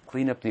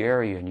 Clean up the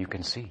area and you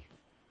can see.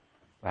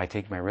 I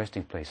take my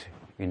resting place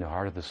in the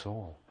heart of the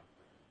soul.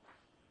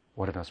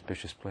 What an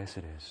auspicious place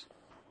it is.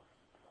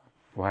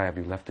 Why have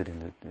you left it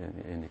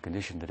in the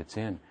condition that it's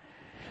in?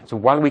 So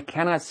while we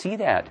cannot see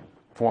that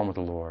form of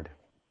the Lord,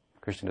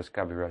 Krishnadas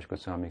Kaviraj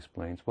Goswami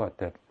explains what?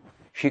 That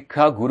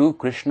Shiksha Guru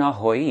Krishna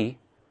Hoi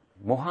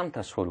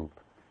Mohanta Swarup.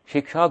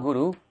 Shiksha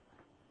Guru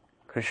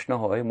Krishna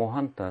Hoi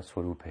Mohanta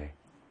Swarupe.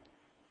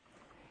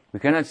 We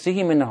cannot see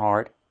Him in the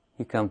heart.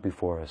 He comes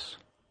before us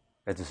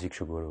as a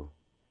Siksha Guru.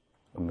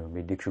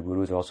 Diksha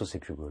Guru is also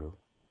Siksha Guru.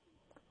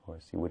 Of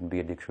course, he wouldn't be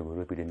a Diksha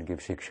Guru if he didn't give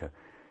Siksha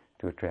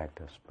to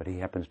attract us. But he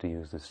happens to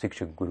use the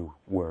Siksha Guru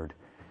word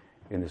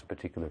in this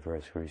particular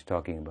verse where he's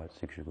talking about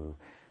Shiksha Guru.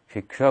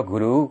 Shiksha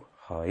Guru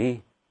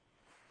Hai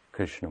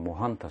Krishna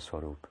Mohanta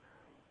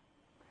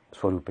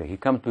Swarupe. He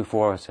comes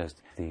before us as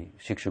the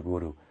Shiksha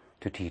Guru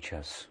to teach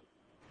us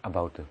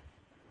about the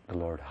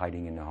Lord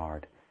hiding in the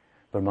heart.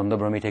 Brahmanda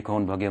Brahmite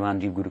Kon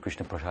Bhagavan Jeev Guru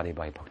Krishna Prasade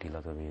Bhai Bhakti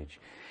Lata Vij.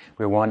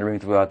 We're wandering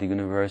throughout the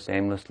universe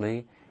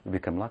aimlessly. We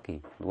become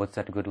lucky. What's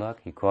that good luck?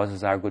 He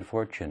causes our good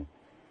fortune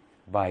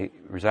by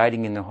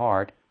residing in the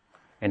heart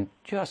and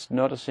just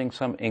noticing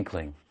some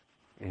inkling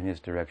in his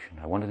direction.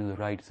 I want to do the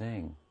right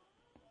thing.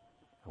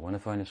 I want to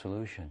find a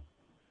solution.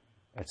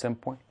 At some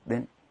point,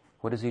 then,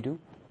 what does he do?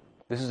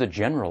 This is a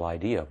general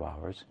idea of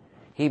ours.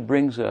 He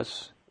brings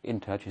us in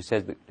touch. He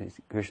says, that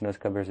Krishna's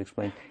Kabir has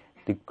explained,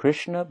 the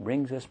Krishna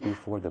brings us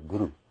before the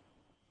Guru.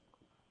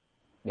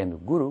 And the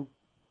Guru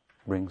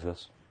brings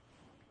us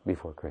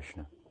before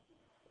Krishna,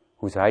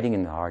 who's hiding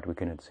in the heart we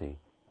cannot see.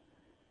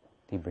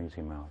 He brings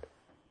him out.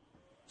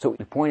 So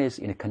the point is,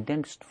 in a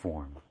condensed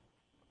form,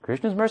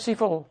 Krishna is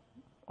merciful,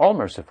 all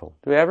merciful,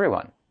 to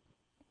everyone.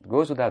 It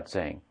goes without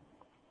saying.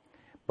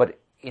 But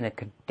in a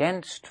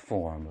condensed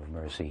form of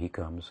mercy, he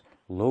comes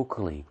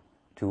locally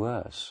to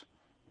us.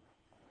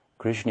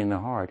 Krishna in the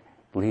heart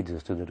leads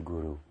us to the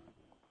Guru,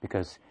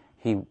 because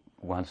he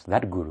wants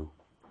that Guru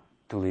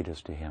to lead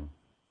us to him.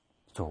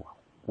 So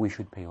we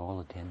should pay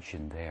all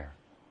attention there.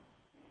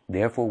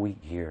 Therefore we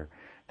hear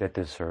that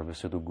the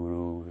service of the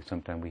Guru,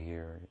 sometimes we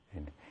hear,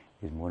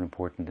 is more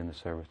important than the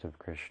service of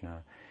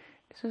Krishna.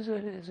 This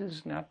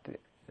is not,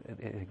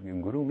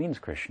 Guru means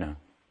Krishna,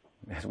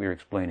 as we were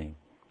explaining.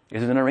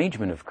 This is an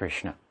arrangement of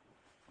Krishna.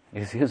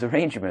 It's his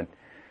arrangement.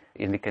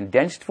 In the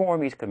condensed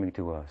form, he's coming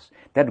to us.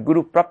 That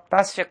Guru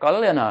Praptasya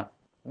Kalyana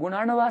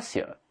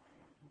Gunarnavasya.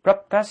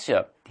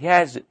 Praptasya, he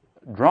has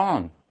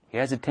drawn, he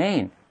has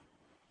attained,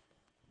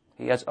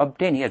 he has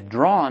obtained, he has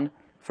drawn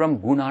from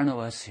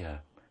Gunarnavasya.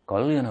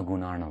 Kalyana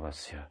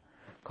Gunarnavasya.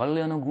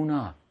 Kalyana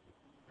Guna.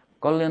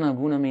 Kalyana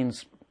Guna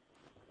means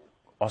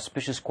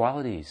auspicious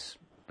qualities,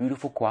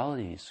 beautiful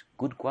qualities,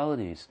 good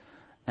qualities.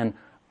 And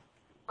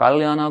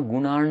Kalyana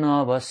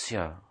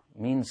Gunarnavasya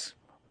means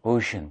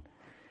ocean.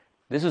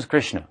 This is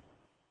Krishna.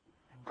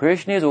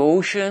 Krishna is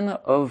ocean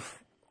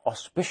of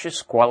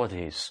auspicious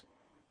qualities.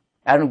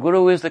 And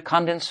Guru is the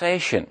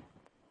condensation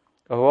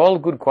of all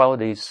good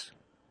qualities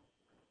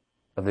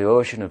of the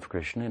ocean of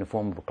Krishna in the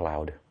form of a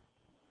cloud.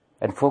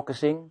 And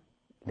focusing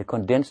in a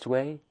condensed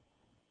way,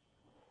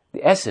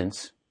 the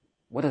essence,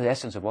 what is the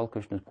essence of all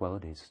Krishna's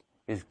qualities?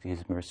 Is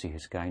his mercy,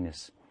 his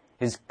kindness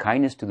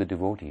to the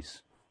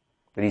devotees.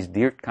 That he's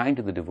dear, kind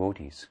to the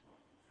devotees.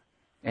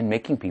 And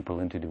making people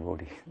into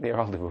devotees. They are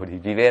all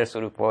devotees. Jiver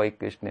Sarupoi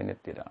Krishna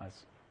Nityadas.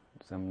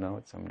 Some know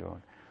it, some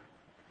don't.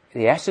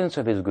 The essence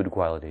of his good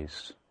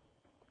qualities.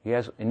 He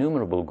has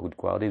innumerable good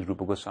qualities.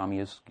 Rupa Goswami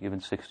has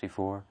given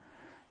 64.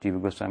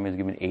 Jiva Goswami has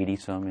given 80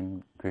 some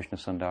in Krishna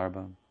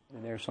Sandarbha.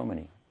 There are so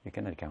many. You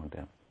cannot count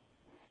them.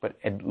 But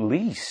at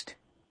least,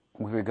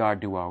 with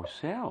regard to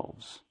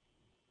ourselves,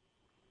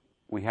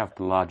 we have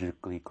to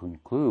logically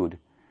conclude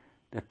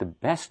that the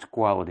best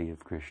quality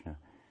of Krishna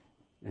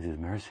is his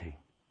mercy.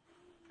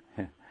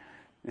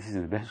 This is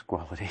the best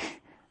quality.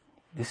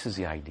 This is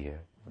the idea.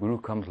 Guru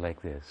comes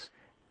like this,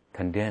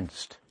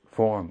 condensed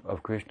form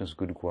of Krishna's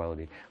good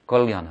quality.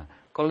 Kalyana.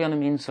 Kalyana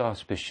means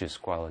auspicious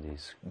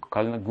qualities.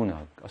 Kalyana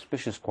Guna,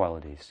 auspicious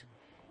qualities.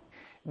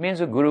 It means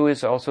a Guru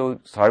is also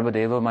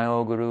Sarvadeva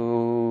Mayo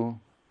Guru.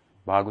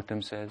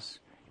 Bhagavatam says,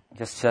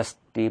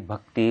 Jasyasti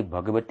Bhakti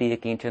Bhagavati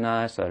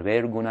Akinchana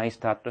Sarver Gunais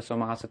Tatra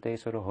Samasate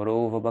Sara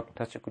Horova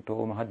Bhaktasya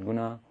Kuto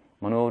Mahadguna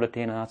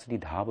Manoratena Asati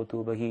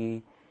Dhavatu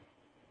Bahi.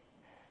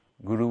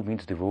 Guru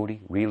means devotee,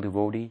 real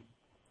devotee.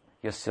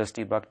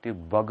 Yasyasti Bhakti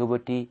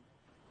Bhagavati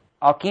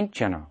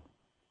Akinchana,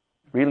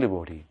 real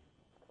devotee,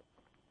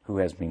 who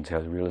has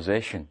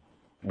realization,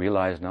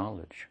 realized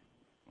knowledge.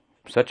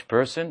 Such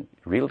person,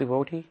 real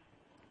devotee,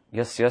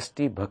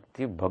 Yasyasti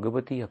Bhakti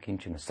Bhagavati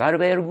Akinchana.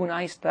 Sarver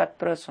Gunais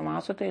Tatra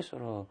Samasate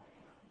Sara.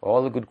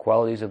 All the good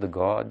qualities of the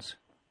gods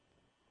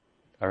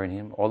are in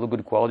him. All the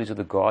good qualities of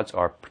the gods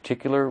are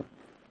particular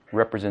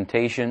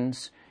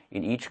representations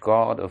in each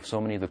god of so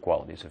many of the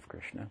qualities of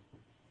Krishna.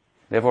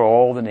 Therefore,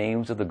 all the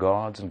names of the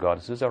gods and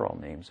goddesses are all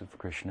names of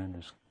Krishna and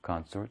his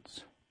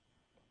consorts.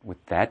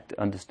 With that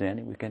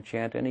understanding, we can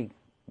chant any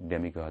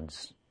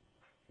demigod's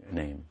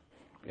name.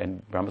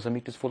 And Brahma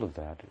Samhita is full of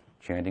that,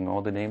 chanting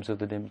all the names of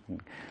the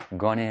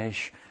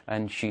Ganesh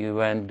and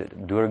Shiva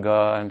and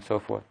Durga and so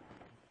forth,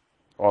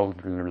 all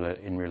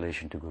in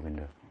relation to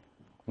Govinda.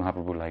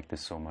 Mahaprabhu liked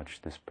this so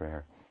much, this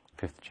prayer,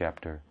 5th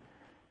chapter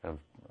of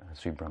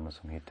Sri Brahma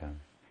Samhita.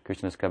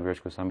 Krishna's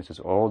Kaviraj Goswami says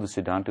all the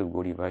Siddhanta of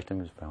Gaudiya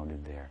Vaishnava is found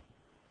in there.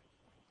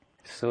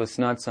 So it's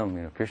not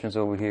some, Krishna's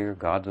over here,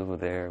 God's over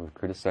there, we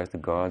criticize the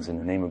gods in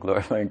the name of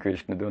glorifying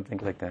Krishna. Don't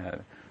think like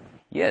that.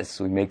 Yes,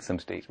 we make some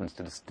statements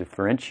to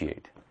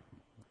differentiate.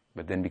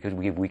 But then because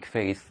we have weak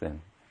faith,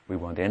 then we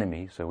want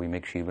enemy, so we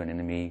make Shiva an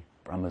enemy,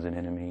 Brahma's an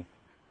enemy,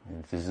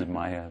 and this is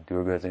Maya,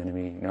 Durga's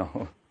enemy.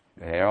 No.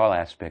 They are all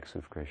aspects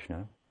of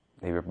Krishna.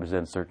 They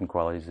represent certain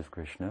qualities of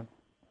Krishna.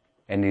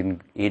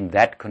 And in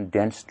that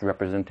condensed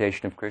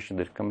representation of Krishna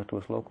that comes to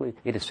us locally,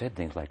 it has said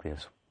things like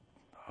this.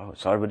 Oh,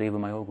 Sarvadeva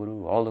Mayo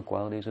Guru, all the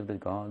qualities of the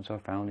gods are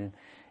found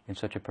in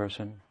such a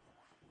person.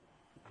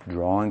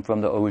 Drawing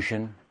from the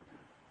ocean,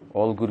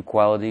 all good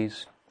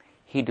qualities.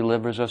 He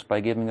delivers us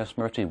by giving us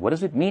mercy. What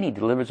does it mean he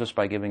delivers us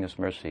by giving us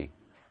mercy?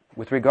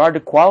 With regard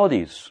to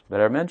qualities that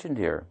are mentioned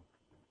here,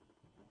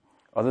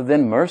 other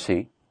than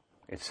mercy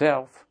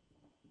itself,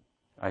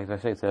 as I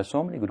say, there are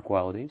so many good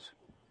qualities.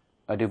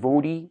 A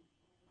devotee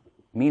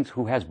means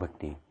who has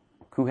bhakti.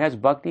 Who has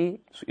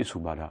bhakti is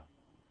Subhada.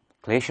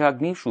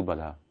 Kleshagni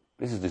Subhada.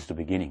 This is just the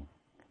beginning.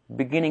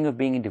 Beginning of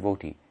being a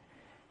devotee.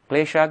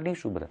 Kleshagni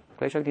Subhada.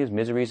 Kleshagni is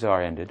miseries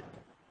are ended.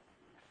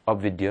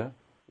 Avidya,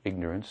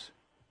 ignorance,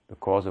 the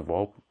cause of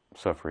all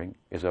suffering,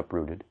 is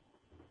uprooted.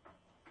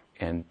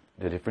 And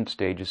the different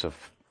states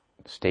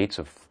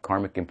of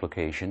karmic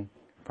implication,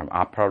 from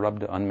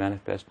aprarabdha,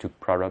 unmanifest, to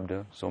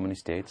prarabdha, so many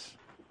states.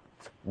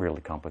 It's a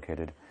really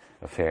complicated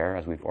affair,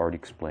 as we've already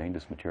explained,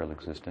 this material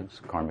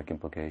existence, karmic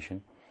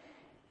implication.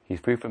 He's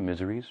free from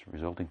miseries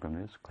resulting from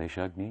this.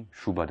 Kleshagni,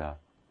 Shubhada.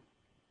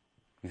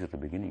 These are the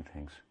beginning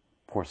things.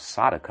 For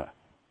sadhaka,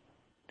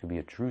 to be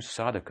a true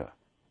sadhaka,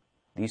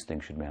 these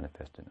things should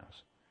manifest in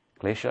us.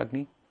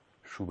 Kleshagni,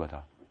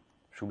 Shubhada.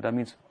 Shubhada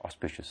means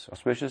auspicious.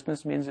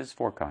 Auspiciousness means it's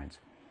four kinds.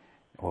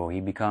 Oh,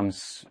 he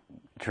becomes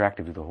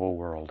attractive to the whole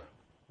world.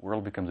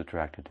 World becomes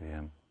attracted to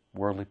him.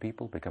 Worldly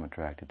people become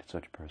attracted to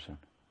such a person.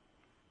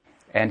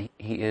 And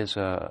he is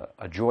a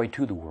joy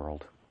to the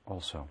world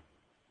also.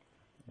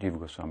 Jiva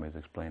Goswami has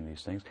explained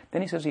these things.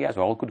 Then he says he has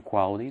all good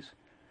qualities,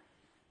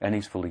 and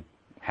he's fully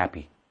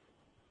happy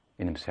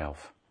in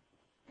himself.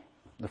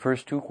 The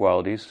first two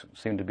qualities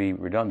seem to be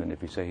redundant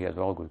if you say he has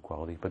all good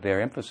qualities, but they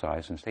are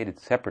emphasized and stated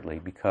separately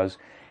because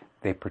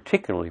they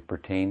particularly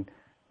pertain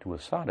to a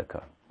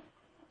sadhaka.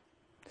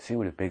 See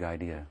what a big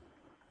idea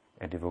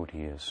a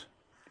devotee is.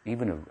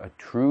 Even a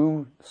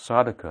true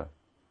sadhaka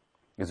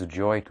is a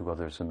joy to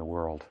others in the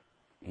world.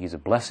 He's a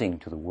blessing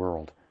to the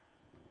world.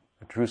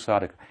 A true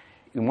sadhaka.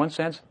 In one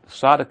sense,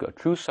 sadhaka, a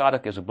true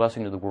sadhaka is a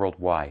blessing to the world.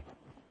 Why?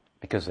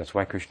 Because that's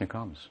why Krishna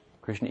comes.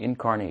 Krishna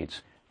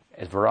incarnates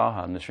as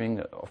Varaha and the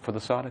Shringa for the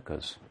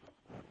sadhakas.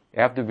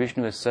 After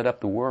Vishnu has set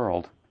up the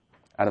world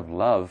out of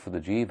love for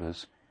the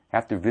jivas,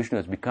 after Vishnu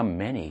has become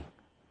many,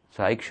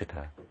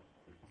 Saikshata,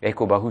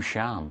 Eko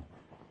Bahusham,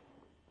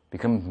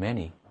 becomes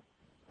many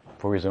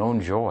for his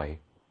own joy,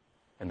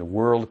 and the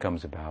world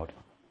comes about,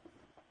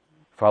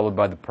 followed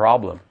by the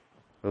problem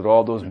that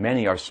all those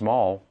many are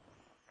small,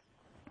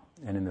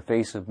 and in the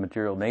face of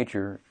material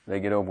nature, they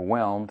get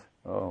overwhelmed.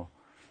 Oh,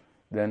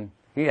 then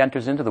he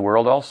enters into the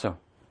world also.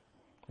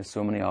 There's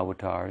so many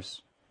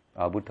avatars.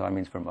 Avatar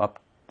means from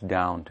up to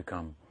down to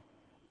come.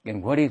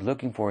 And what he's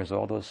looking for is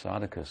all those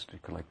sadhakas to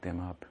collect them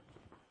up.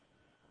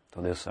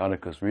 So those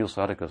sadhakas, real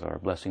sadhakas, are a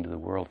blessing to the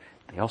world.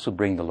 They also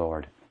bring the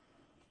Lord.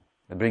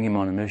 They bring him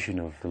on a mission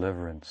of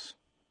deliverance.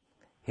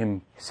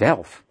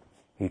 Himself,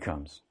 he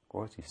comes. Of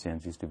course, he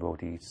sends his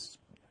devotees,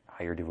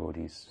 higher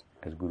devotees,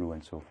 as guru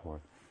and so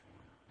forth.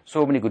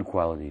 So many good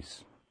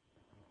qualities.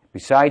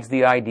 Besides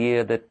the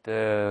idea that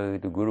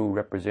the guru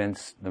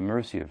represents the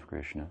mercy of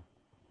Krishna,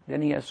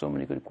 then he has so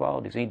many good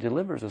qualities. And he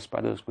delivers us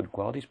by those good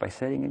qualities by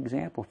setting an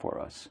example for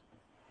us.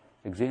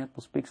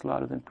 Example speaks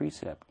louder than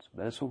precept.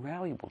 That is so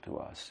valuable to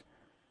us.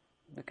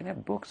 We can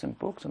have books and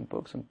books and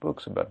books and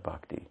books about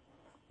bhakti.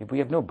 If we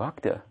have no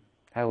bhakta,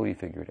 how will we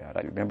figure it out?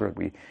 I remember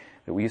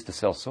that we used to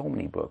sell so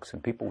many books,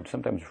 and people would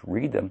sometimes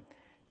read them,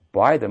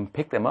 buy them,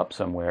 pick them up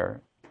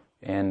somewhere,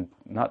 and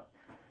not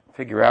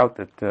figure out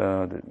that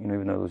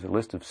even though there's a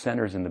list of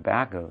centers in the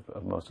back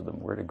of most of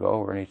them, where to go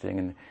or anything.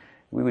 And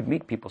we would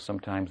meet people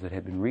sometimes that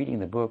had been reading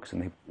the books,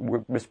 and they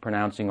were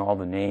mispronouncing all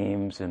the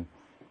names, and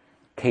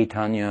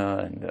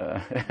Caitanya,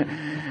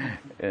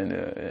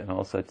 and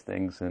all such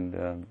things.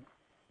 And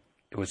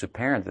it was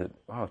apparent that,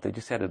 if they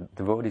just had a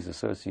devotees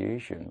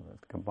association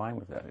combined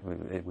with that,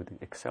 it would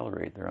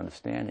accelerate their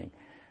understanding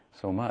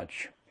so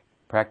much.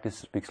 Practice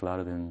speaks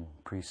louder than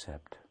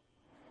precept.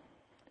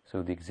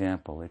 So the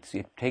example, it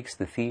takes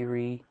the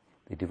theory,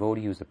 the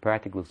devotee who's the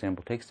practical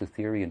example, takes the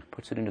theory and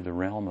puts it into the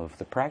realm of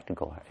the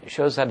practical. It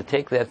shows how to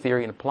take that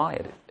theory and apply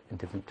it in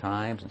different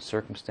times and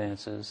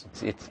circumstances.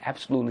 It's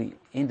absolutely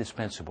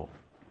indispensable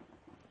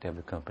to have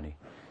the company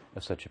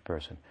of such a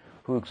person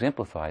who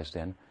exemplifies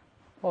then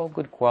all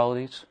good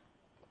qualities.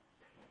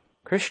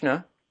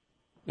 Krishna,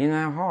 in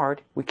our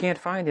heart, we can't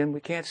find him,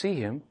 we can't see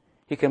him.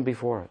 He come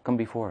before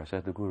us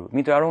as the guru. It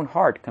means our own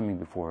heart coming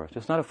before us.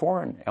 It's not a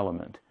foreign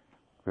element,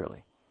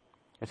 really.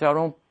 It's our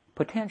own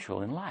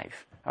potential in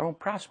life, our own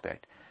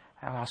prospect,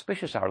 how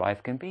auspicious our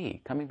life can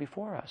be coming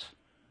before us.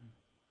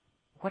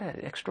 What an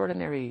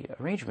extraordinary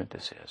arrangement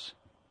this is.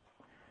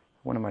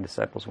 One of my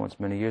disciples once,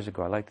 many years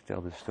ago, I like to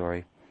tell this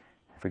story.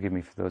 Forgive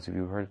me for those of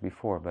you who heard it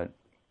before, but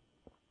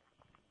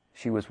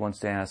she was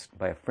once asked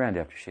by a friend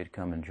after she had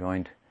come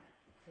and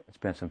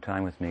spent some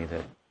time with me,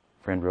 that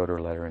friend wrote her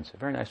a letter and said,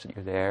 "Very nice that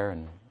you're there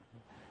and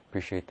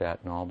appreciate that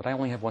and all, but I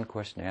only have one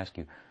question to ask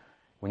you.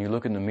 When you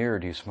look in the mirror,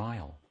 do you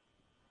smile?"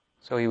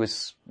 So he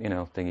was,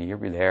 thinking, you're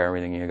there,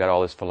 everything, you got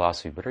all this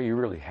philosophy, but are you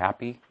really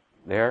happy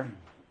there?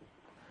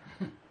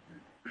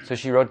 So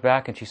she wrote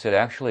back and she said,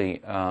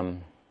 actually,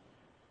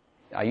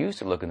 I used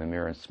to look in the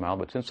mirror and smile,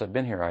 but since I've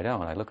been here, I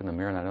don't. I look in the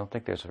mirror and I don't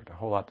think there's a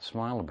whole lot to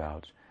smile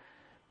about.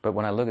 But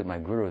when I look at my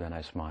guru, then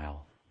I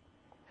smile.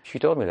 She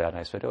told me that, and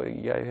I said, oh,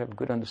 yeah, you have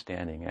good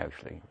understanding,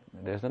 actually.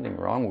 There's nothing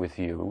wrong with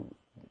you.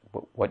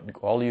 What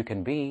all you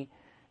can be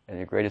and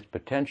your greatest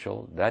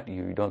potential, that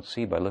you don't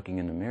see by looking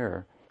in the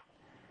mirror.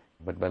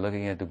 But by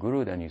looking at the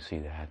guru, then you see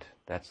that.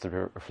 That's the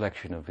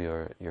reflection of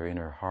your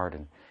inner heart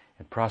and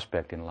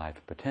prospect in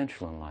life,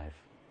 potential in life.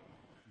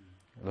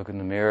 Look in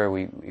the mirror,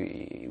 we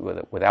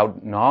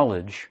without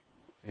knowledge,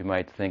 you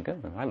might think,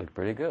 oh, I look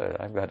pretty good.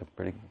 I've got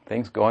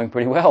things going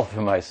pretty well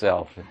for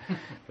myself.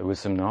 But with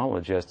some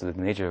knowledge as to the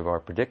nature of our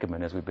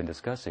predicament, as we've been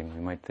discussing,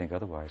 we might think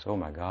otherwise. Oh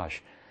my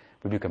gosh,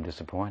 we become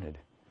disappointed.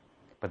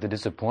 But the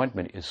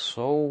disappointment is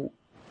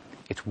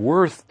it's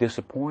worth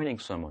disappointing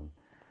someone.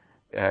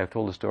 I've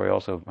told the story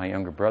also of my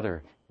younger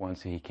brother.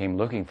 Once he came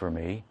looking for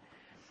me,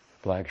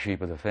 black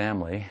sheep of the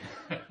family,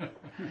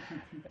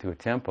 to a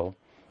temple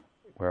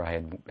where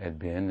I had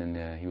been,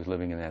 and he was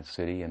living in that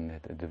city, and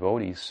the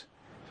devotees,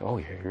 oh,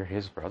 you're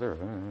his brother,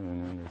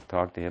 and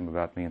talked to him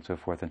about me and so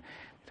forth, and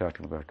we talked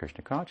to him about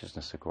Krishna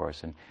consciousness, of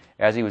course. And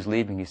as he was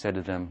leaving, he said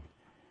to them,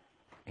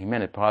 he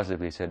meant it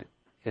positively, he said,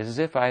 it's as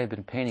if I had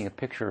been painting a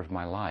picture of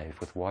my life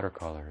with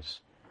watercolors,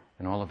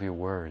 and all of your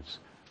words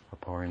are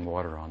pouring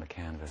water on the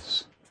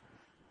canvas.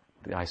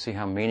 I see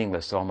how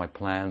meaningless all my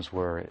plans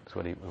were. That's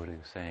what he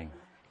was saying.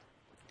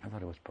 I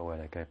thought it was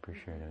poetic. I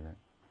appreciated it.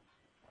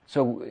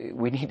 So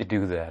we need to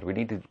do that. We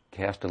need to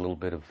cast a little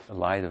bit of a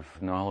light of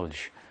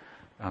knowledge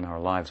on our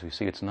lives. We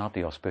see it's not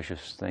the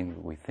auspicious thing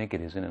that we think it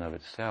is in and of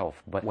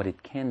itself, but what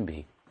it can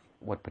be,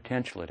 what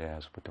potential it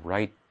has, with the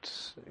right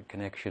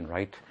connection,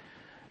 right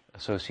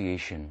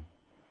association.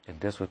 And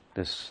that's what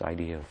this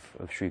idea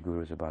of Sri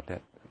Guru is about,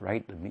 that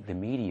right, the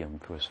medium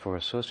for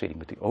associating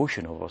with the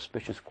ocean of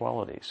auspicious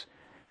qualities.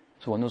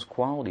 So when those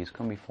qualities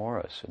come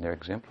before us and they're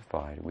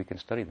exemplified, we can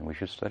study them. We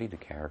should study the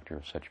character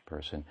of such a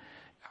person,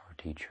 our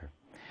teacher.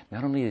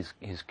 Not only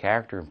his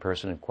character and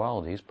person and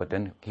qualities, but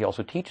then he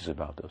also teaches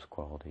about those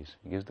qualities.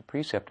 He gives the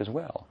precept as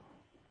well.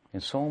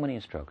 In so many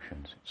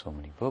instructions, in so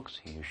many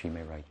books, he or she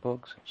may write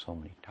books, so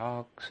many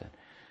talks, and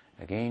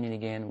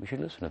again, we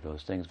should listen to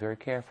those things very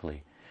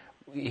carefully.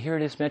 Here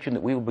it is mentioned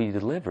that we will be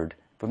delivered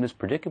from this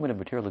predicament of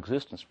material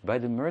existence by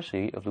the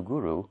mercy of the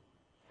Guru.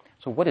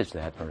 So what is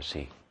that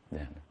mercy,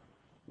 then?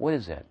 What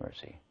is that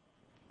mercy?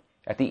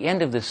 At the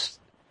end of this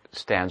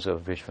stanza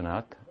of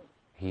Vishwanath,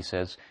 he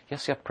says,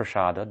 Yasya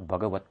prasadad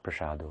bhagavat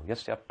prasado,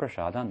 Yasya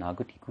prasada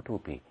nagati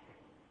kutopi.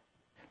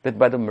 That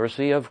by the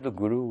mercy of the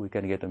Guru, we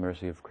can get the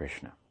mercy of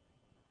Krishna.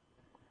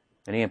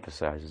 And he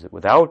emphasizes that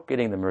without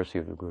getting the mercy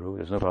of the Guru,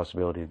 there's no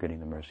possibility of getting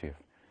the mercy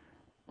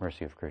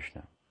of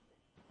Krishna.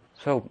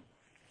 So,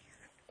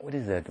 what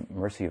is that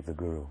mercy of the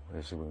Guru?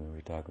 Is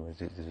we talk about?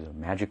 Is it a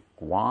magic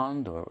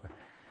wand, or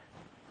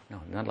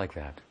no? Not like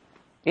that.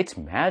 It's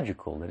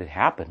magical that it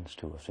happens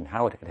to us, and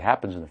how it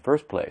happens in the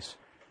first place.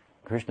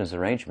 Krishna's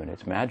arrangement,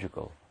 it's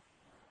magical.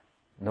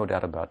 No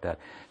doubt about that.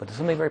 But there's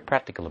something very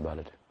practical about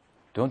it.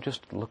 Don't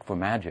just look for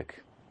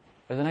magic.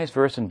 There's a nice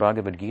verse in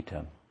Bhagavad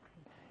Gita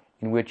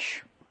in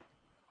which,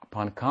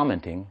 upon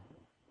commenting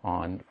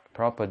on,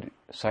 Prabhupada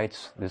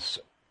cites this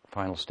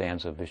final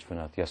stanza of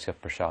Vishwanath, Yasya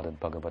prasada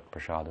bhagavat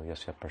prasado,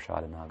 Yasya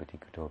prasada nagati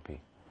kutopi.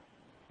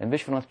 And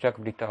Vishwanath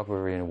Chakravarti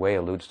Thakur in a way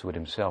alludes to it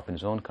himself in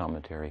his own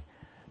commentary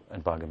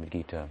on Bhagavad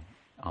Gita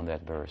on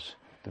that verse.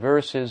 The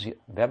verse is,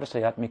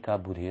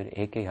 Vyavasayatmika buddhir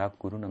ekeha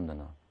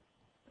gurunandana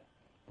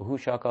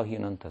bahushaka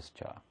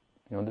hinantascha.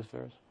 You know this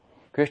verse?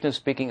 Krishna is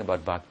speaking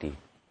about bhakti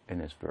in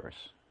this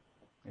verse.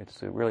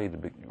 It's really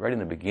right in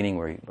the beginning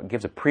where he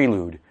gives a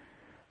prelude,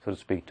 so to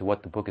speak, to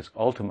what the book is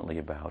ultimately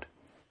about,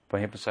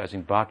 by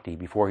emphasizing bhakti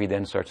before he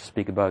then starts to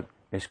speak about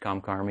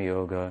Nishkam Karma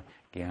Yoga,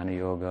 Jnana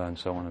Yoga, and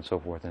so on and so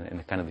forth,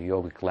 and kind of the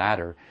yogic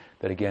ladder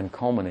that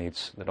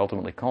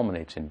ultimately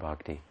culminates in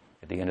bhakti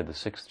at the end of the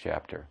 6th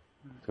chapter.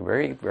 So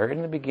very, very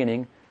in the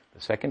beginning, the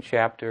 2nd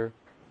chapter,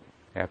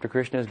 after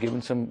Krishna has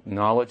given some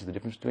knowledge of the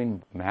difference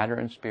between matter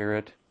and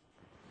spirit,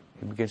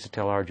 he begins to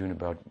tell Arjuna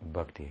about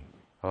bhakti.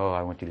 Oh,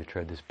 I want you to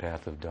tread this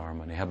path of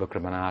dharma.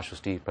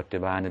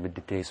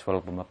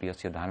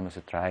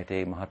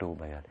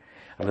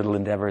 A little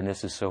endeavor in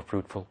this is so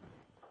fruitful.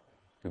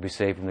 You'll be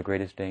saved from the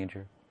greatest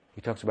danger.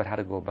 He talks about how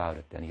to go about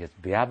it. Then he says,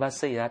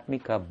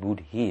 Vyavasayatmika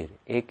buddhir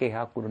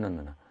ekeha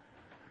gurunandana.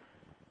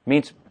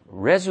 Means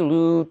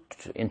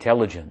resolute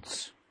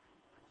intelligence,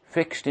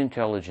 fixed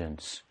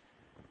intelligence.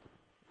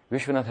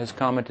 Vishwanath has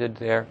commented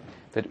there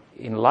that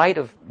in light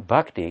of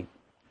bhakti,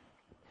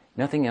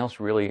 nothing else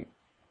really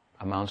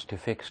amounts to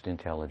fixed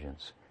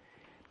intelligence.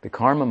 The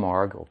karma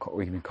marg,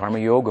 or even karma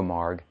yoga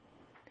marg,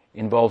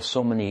 involves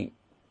so many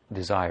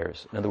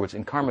desires. In other words,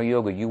 in karma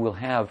yoga, you will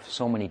have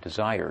so many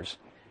desires,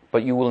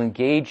 but you will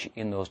engage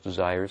in those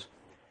desires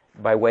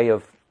by way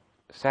of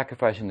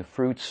sacrificing the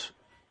fruits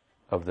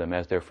of them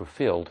as they're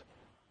fulfilled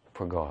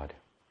for God.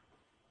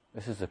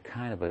 This is a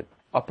kind of an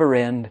upper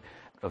end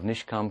of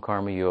Nishkam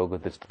Karma Yoga,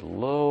 that's the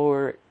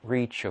lower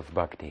reach of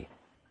bhakti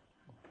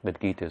that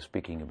Gita is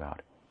speaking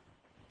about.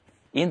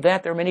 In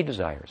that there are many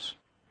desires.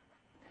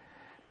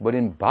 But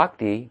in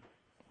bhakti,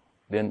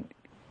 then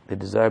the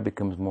desire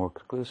becomes more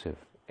exclusive.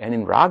 And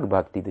in Rag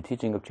Bhakti, the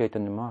teaching of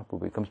Chaitanya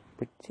Mahaprabhu becomes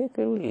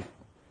particularly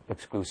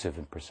exclusive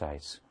and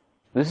precise.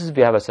 This is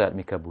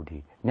Vyavasatmika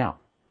Buddhi. Now,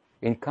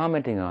 in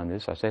commenting on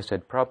this, as I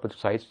said, Prabhupada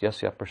cites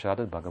Yasya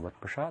Prasada Bhagavat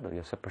Prasada,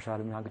 Yasya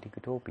Prasada Nagati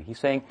Katopi. He's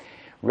saying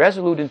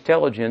resolute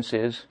intelligence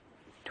is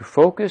to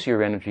focus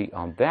your energy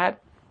on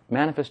that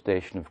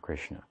manifestation of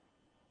Krishna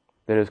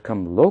that has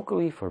come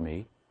locally for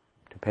me,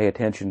 to pay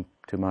attention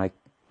to my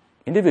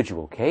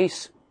individual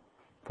case,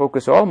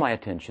 focus all my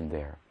attention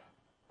there.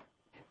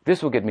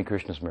 This will get me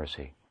Krishna's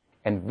mercy.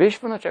 And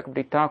Vishwanath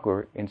Chakravarti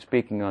Thakur, in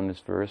speaking on this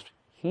verse,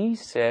 he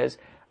says,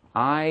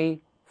 I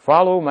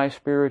follow my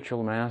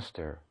spiritual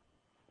master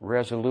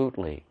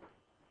resolutely.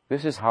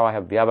 This is how I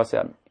have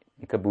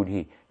Vyavasatmika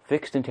Buddhi,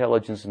 fixed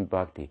intelligence in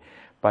bhakti.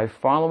 By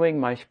following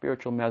my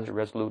spiritual master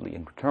resolutely.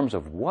 In terms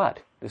of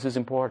what? This is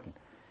important.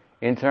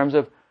 In terms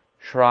of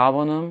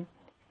Shravanam,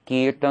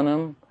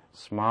 Kirtanam,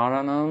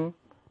 Smaranam,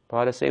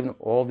 Padasevanam,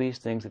 all these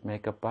things that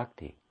make up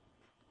bhakti.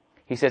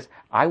 He says,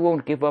 I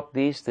won't give up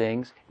these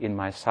things in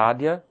my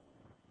sadhya,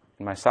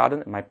 in my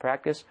sadhana, in my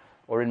practice,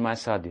 or in my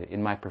sadhya,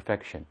 in my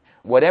perfection.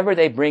 Whatever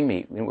they bring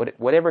me, in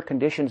whatever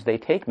conditions they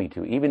take me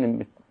to,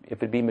 even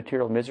if it be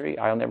material misery,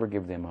 I'll never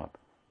give them up.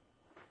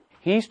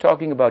 He's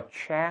talking about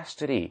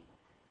chastity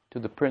to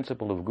the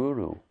principle of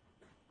guru. Do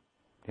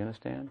you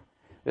understand?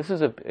 This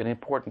is an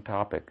important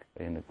topic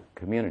in the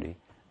community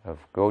of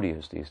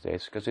Gaudiyas these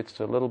days because it's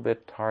a little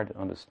bit hard to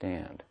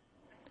understand.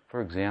 For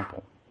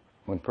example,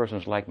 when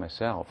persons like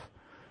myself,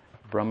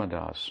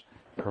 Brahmadas,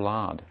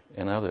 Prahlad,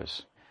 and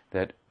others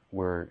that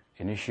were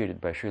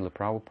initiated by Srila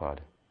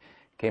Prabhupada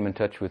came in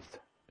touch with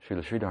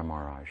Srila Sridhar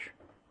Maharaj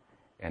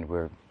and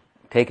were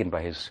taken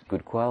by his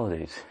good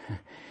qualities,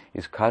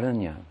 his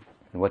karanya,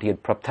 and what he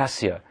had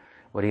praptasya,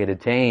 what he had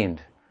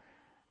attained,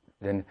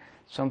 then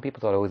some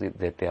people thought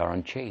that they are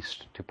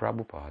unchaste to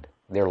Prabhupada.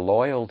 Their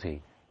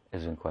loyalty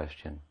is in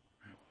question.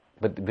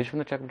 But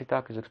Vishwanath Chakravarti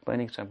Thakur is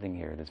explaining something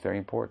here that's very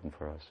important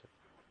for us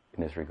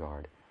in this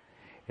regard.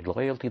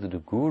 Loyalty to the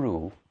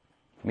Guru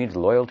means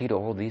loyalty to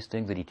all these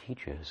things that he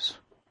teaches.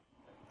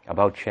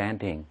 About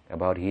chanting,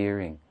 about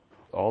hearing,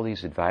 all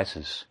these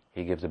advices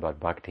he gives about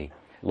bhakti.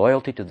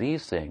 Loyalty to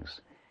these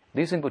things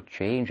will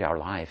change our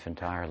life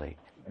entirely.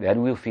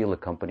 Then we'll feel the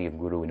company of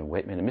Guru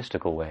in a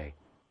mystical way.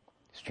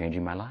 It's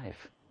changing my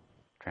life,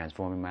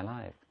 transforming my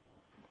life.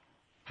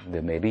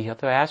 There may be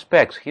other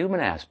aspects,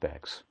 human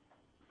aspects.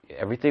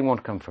 Everything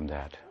won't come from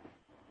that.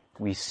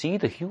 We see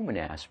the human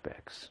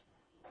aspects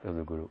of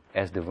the Guru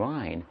as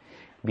divine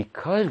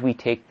because we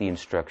take the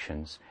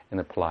instructions and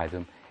apply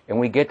them and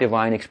we get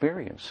divine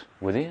experience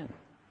within.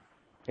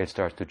 It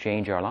starts to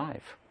change our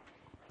life.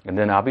 And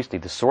then obviously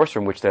the source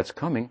from which that's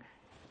coming,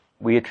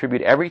 we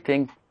attribute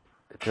everything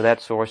to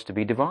that source to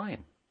be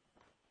divine.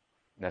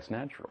 That's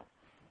natural.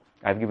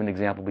 I've given an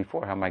example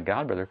before how my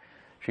godbrother,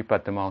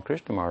 Sripad Tamal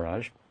Krishna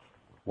Maharaj,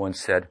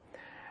 once said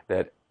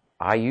that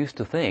I used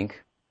to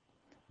think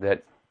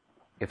that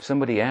if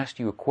somebody asked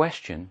you a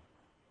question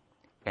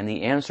and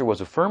the answer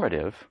was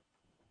affirmative,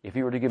 if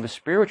you were to give a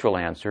spiritual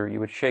answer, you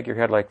would shake your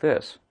head like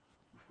this,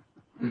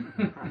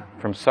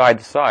 from side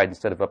to side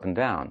instead of up and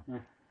down,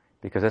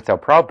 because that's how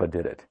Prabhupada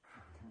did it.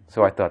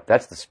 So I thought,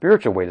 that's the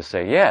spiritual way to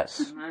say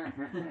yes.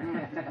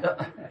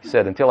 He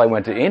said, until I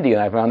went to India,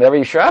 and I found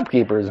every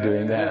shopkeeper is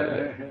doing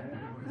that.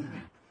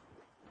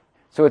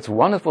 So it's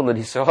wonderful that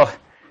he saw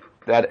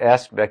that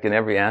aspect in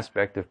every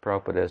aspect of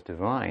Prabhupada as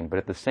divine, but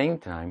at the same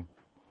time,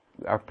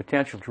 our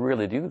potential to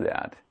really do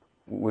that,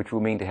 which will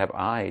mean to have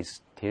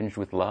eyes tinged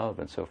with love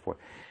and so forth,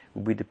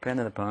 will be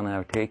dependent upon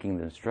our taking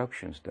the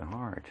instructions to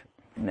heart.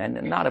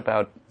 And not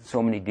about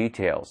so many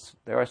details.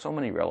 There are so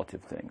many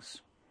relative things.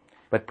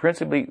 But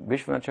principally,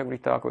 Vishwanath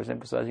Chakravarti Thakur is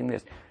emphasizing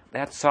this.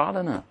 That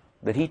sadhana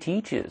that he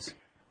teaches.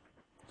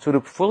 So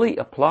to fully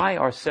apply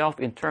ourselves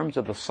in terms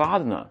of the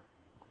sadhana,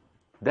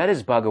 that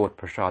is Bhagavat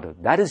Prasada.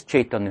 That is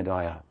Chaitanya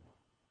Daya.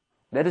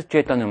 That is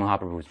Chaitanya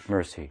Mahaprabhu's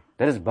mercy.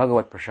 That is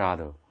Bhagavat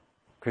Prasada,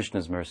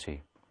 Krishna's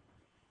mercy.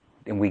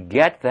 And we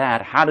get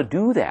that, how to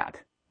do that,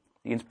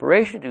 the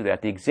inspiration to do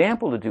that, the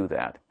example to do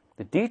that,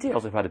 the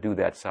details of how to do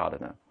that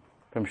sadhana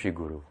from Sri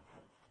Guru.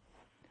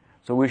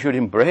 So we should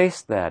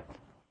embrace that.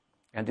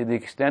 And to the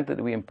extent that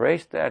we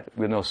embrace that,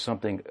 we'll know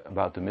something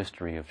about the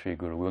mystery of Sri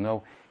Guru. We'll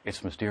know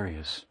it's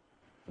mysterious.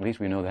 At least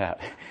we know that.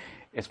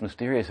 It's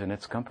mysterious, and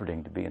it's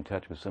comforting to be in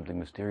touch with something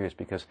mysterious,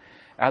 because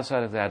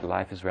outside of that,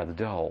 life is rather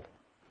dull.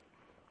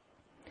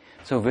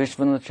 So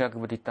Vishwanath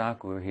Chakravarti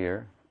Thakur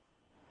here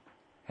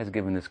has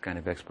given this kind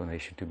of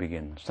explanation to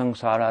begin.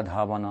 Sangsara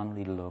dhavanan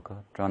lidaloka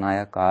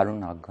tranaya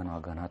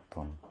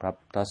karunaganaganatvam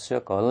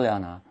praptasya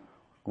kalyana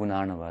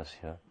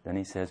gunarnavasya. Then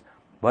he says,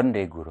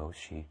 Vande Guru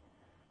Shri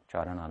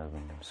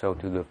Charanadavindam. So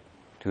to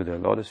the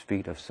lotus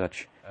feet of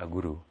such a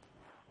Guru,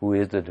 who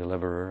is the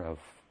deliverer of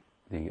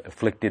the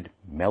afflicted,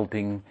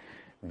 melting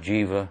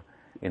jiva,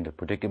 in the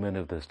predicament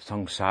of the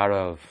samsara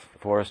of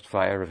forest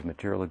fire of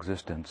material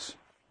existence,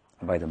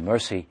 by the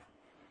mercy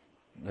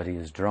that he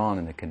has drawn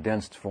in a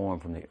condensed form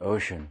from the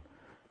ocean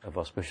of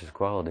auspicious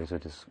qualities,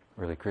 which is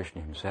really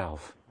Krishna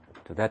himself.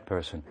 To that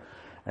person,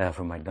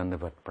 for my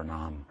Dandavat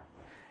Pranam.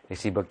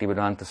 Sri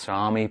Bhaktivedanta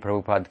Swami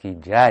Prabhupada ki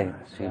jai.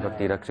 Sri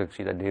Bhakti Rakshak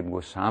Sri Dev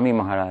Goswami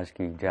Maharaj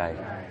ki jai.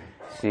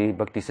 Sri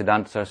Bhakti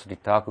Siddhanta Saraswati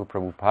Thakur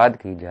Prabhupada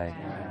ki jai.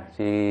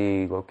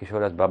 Sri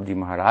Gokishoras Babji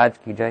Maharaj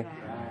ki jai.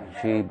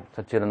 Sri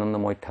Satchidananda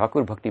Moy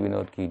Thakur Bhakti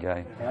Vinod ki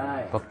jai.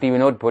 Bhakti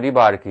Vinod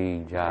Paribar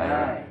ki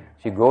jai.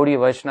 Sri Gauri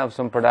Vaishnav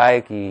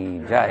Sampradaya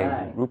ki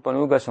jai.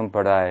 Rupanuga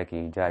Sampradaya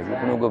ki jai.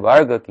 Rupanuga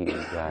Varga ki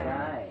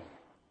jai.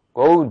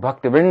 Gaud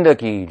Bhakti Vrinda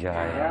ki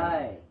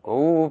jai.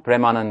 Gaud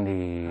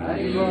Premanandi.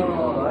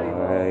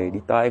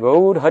 Nitai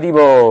Gaud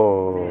Haribo.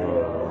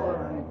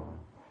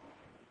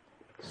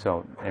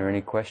 So, are there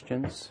any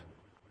questions?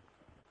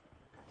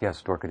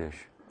 Yes,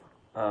 Dorkadish.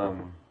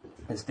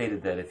 It's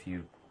stated that if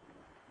you,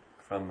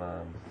 from,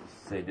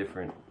 say,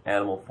 different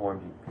animal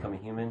forms, you become a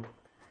human,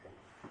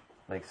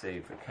 like, say,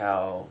 if a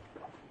cow...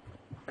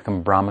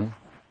 Become Brahman?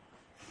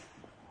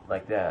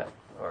 Like that,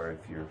 or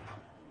if you're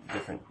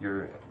different,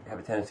 you have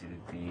a tendency to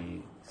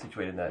be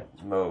situated in that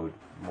mode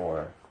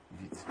more,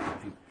 if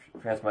you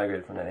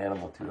transmigrated from that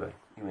animal to a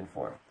human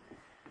form.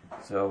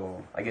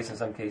 So, I guess in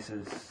some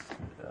cases,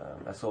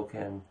 a soul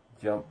can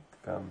jump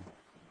from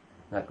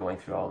not going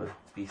through all the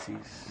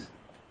species.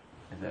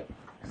 Is that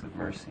because of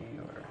mercy,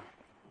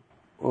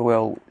 or?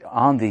 Well,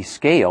 on the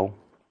scale,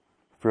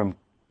 from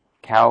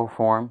cow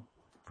form,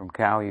 from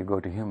cow you go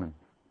to human.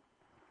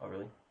 Oh,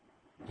 really?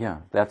 Yeah,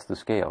 that's the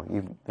scale.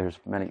 There's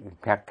many.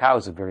 Cow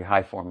is a very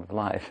high form of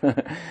life.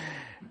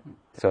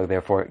 So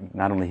therefore,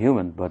 not only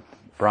human, but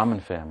Brahmin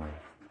family.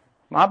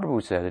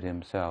 Mahaprabhu said it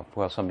himself.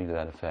 Well, something to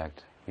that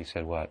effect. He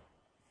said, what?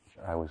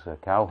 I was a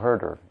cow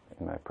herder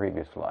in my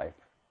previous life.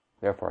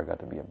 Therefore, I got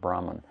to be a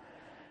Brahmin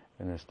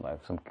in this life.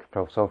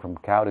 So from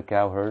cow to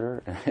cow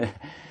herder,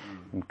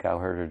 from cow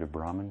herder to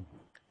Brahmin,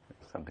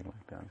 something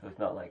like that. So it's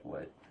not like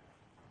what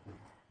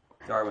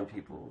Darwin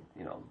people,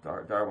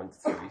 Darwin's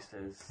theory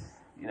says,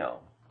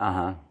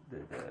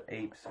 the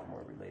apes are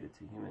more related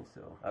to humans.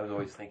 So I was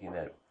always thinking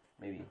that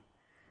maybe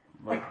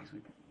monkeys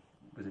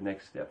was the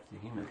next step to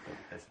humans.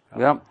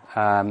 Well,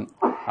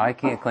 I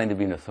can't claim to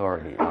be an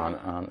authority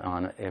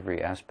on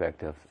every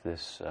aspect of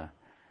this,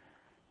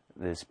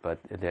 but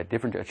the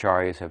different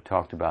acharyas have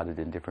talked about it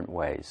in different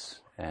ways.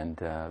 And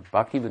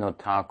Bhaktivinoda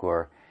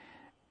Thakur,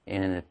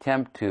 in an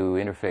attempt to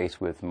interface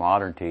with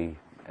modernity,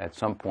 at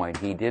some point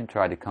he did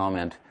try to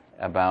comment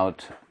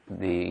about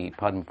the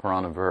Padma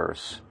Purana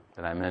verse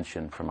that I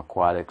mentioned, from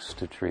aquatics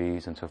to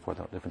trees and so forth,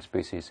 different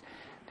species,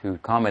 to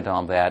comment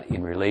on that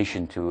in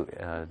relation to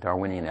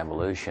Darwinian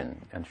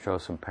evolution and show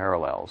some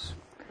parallels.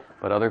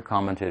 But other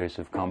commentators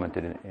have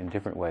commented in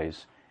different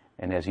ways.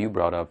 And as you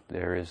brought up,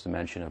 there is the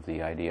mention of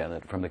the idea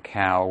that from the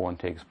cow one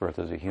takes birth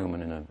as a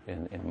human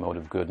in a mode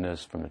of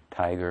goodness, from the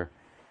tiger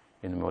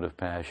in the mode of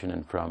passion,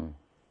 and from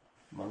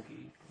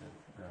monkey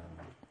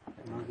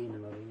in the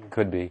movie.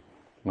 Could be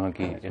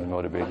monkey in the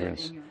mode of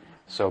ignorance.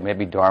 So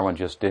maybe Darwin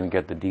just didn't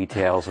get the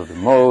details of the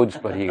modes,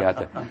 but he got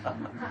the...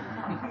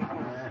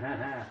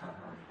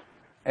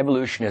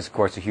 Evolution is, of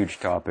course, a huge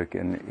topic,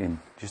 and in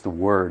just the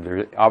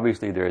word,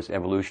 obviously there's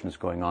evolutions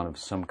going on of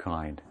some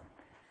kind,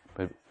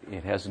 but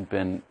it hasn't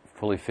been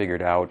fully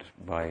figured out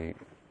by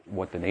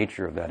what the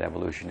nature of that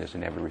evolution is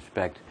in every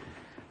respect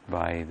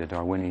by the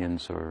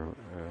Darwinians or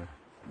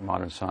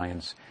modern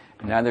science.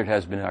 Neither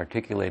has been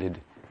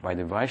articulated by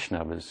the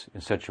Vaishnavas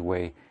in such a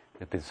way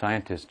that the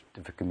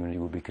scientific community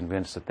will be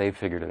convinced that they've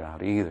figured it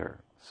out either.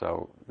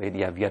 So they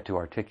have yet to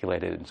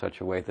articulate it in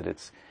such a way that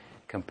it's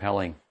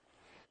compelling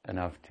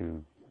enough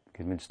to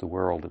convince the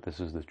world that this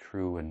is the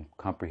true and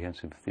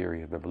comprehensive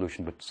theory of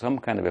evolution. But some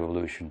kind of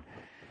evolution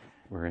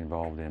we're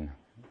involved in.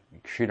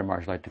 Sridhar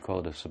Maharaj liked to call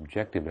it a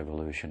subjective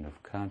evolution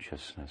of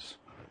consciousness.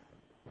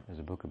 There's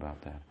a book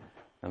about that.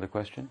 Another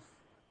question?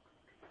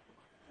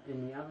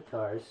 In the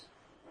avatars,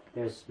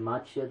 there's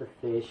Matsya, the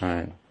fish,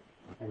 Right.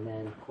 and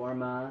then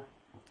Korma,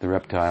 The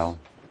reptile.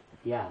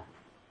 yeah.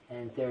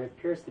 And there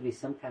appears to be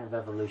some kind of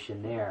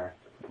evolution there,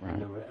 Right.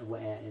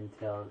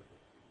 until,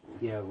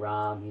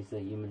 Ram, he's a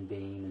human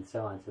being, and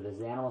so on. So there's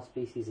the animal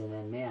species and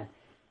then man.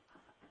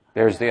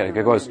 There's I it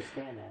don't goes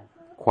understand that.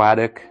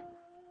 aquatic,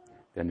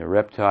 then the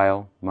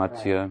reptile,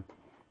 Matsya, right.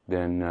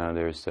 Then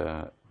there's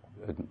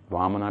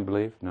Vaman, I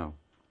believe. No,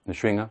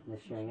 Nrsimha.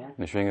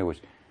 Nrsimha was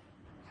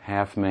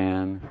half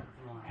man,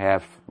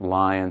 half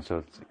lion,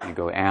 so you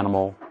go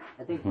animal.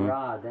 I think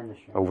Ra, then the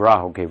Nrsimha. Oh,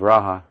 Vraha, okay,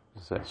 Vraha.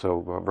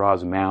 So Vraha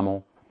is a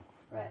mammal.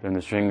 Right. Then the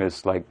Nrsimha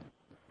is like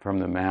from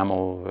the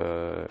mammal,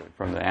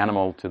 from the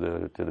animal to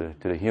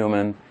the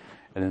human.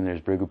 And then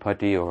there's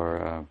Brigupati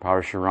or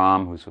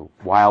Parashuram, who's a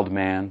wild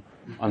man,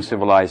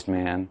 uncivilized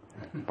man,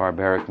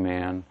 barbaric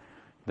man.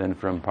 Then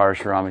from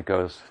Parashuram it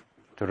goes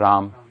to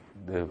Ram,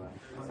 the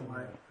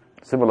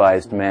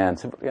civilized man.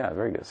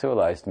 Very good.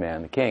 Civilized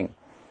man, the king.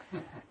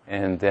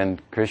 And then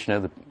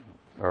Krishna,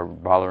 or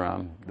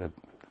Balaram, the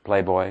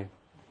playboy.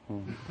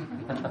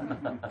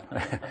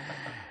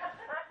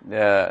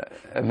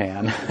 A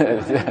man.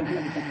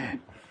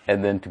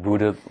 And then to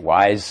Buddha,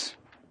 wise.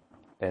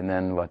 And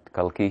then what,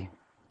 Kalki,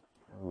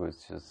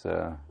 which is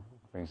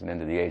brings an end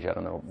to the age. I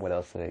don't know what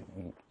else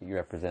he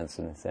represents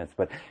in a sense.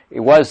 But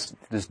it was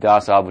this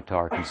Das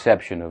Avatar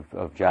conception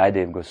of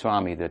Jayadev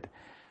Goswami that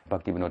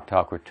Bhaktivinoda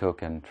Thakur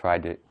took and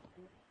tried to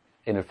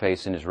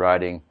interface in his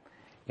writing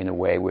in a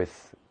way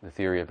with the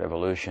theory of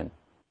evolution.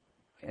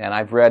 And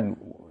I've read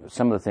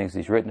some of the things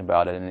he's written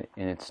about it,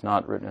 and it's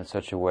not written in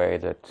such a way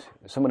that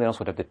somebody else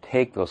would have to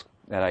take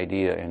that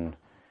idea and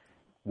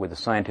with a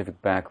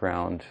scientific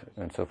background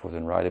and so forth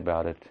and write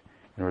about it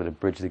in order to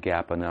bridge the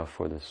gap enough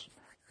for this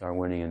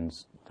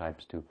Darwinians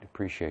types to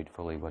appreciate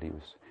fully what he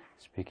was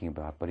speaking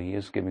about. But he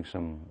is giving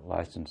some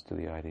license to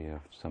the idea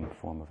of some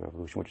form of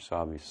evolution, which is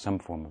obvious, some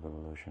form of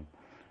evolution.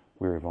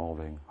 We're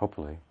evolving,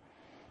 hopefully.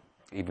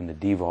 Even the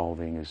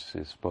devolving is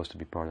supposed to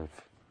be part of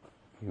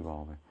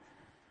evolving.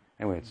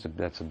 Anyway,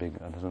 that's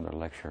another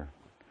lecture.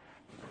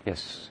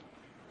 Yes?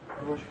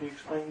 Can you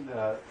explain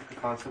the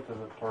concept of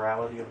the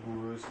plurality of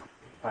gurus,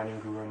 finding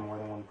guru in more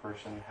than one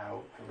person,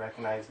 how to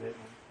recognize it,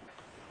 and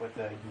what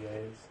the idea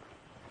is?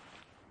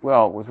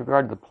 Well, with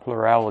regard to the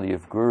plurality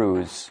of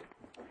gurus,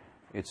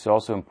 it's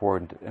also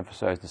important to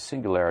emphasize the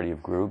singularity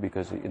of guru,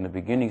 because in the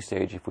beginning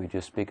stage, if we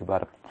just speak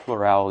about a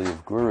plurality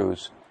of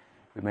gurus,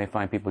 we may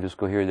find people just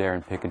go here, there,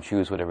 and pick and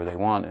choose whatever they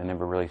want and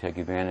never really take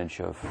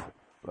advantage of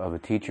a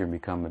teacher and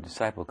become a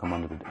disciple, come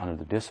under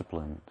the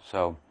discipline.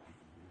 So,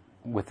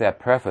 with that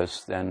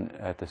preface, then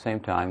at the same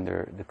time,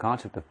 the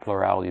concept of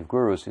plurality of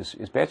gurus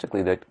is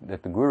basically that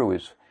the guru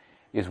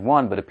is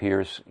one, but it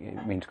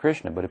means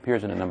Krishna, but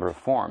appears in a number of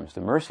forms.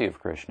 The mercy of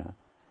Krishna,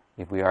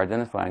 if we are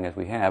identifying as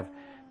we have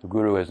the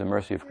guru as the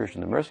mercy of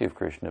Krishna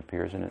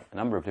appears in a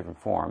number of different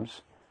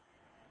forms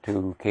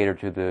to cater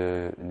to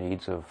the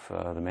needs of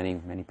the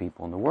many, many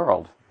people in the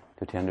world,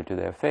 to tender to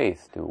their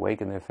faith, to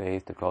awaken their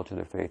faith, to culture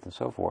their faith, and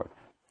so forth.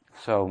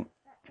 So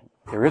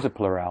there is a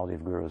plurality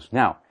of gurus.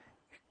 Now,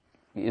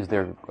 is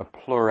there a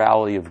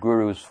plurality of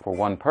gurus for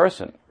one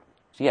person?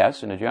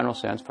 Yes, in a general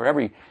sense. For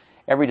every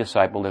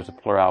disciple, there's a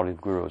plurality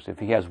of gurus. If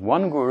he has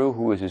one guru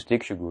who is his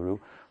Diksha guru,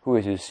 who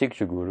is his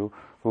Siksha guru,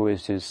 who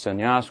is his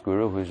Sannyas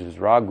guru, who is his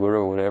Rag guru,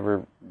 or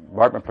whatever,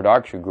 Bhartma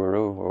Pradaksha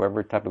guru,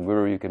 whatever type of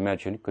guru you can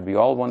mention, it could be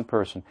all one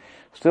person.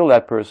 Still,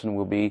 that person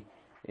will be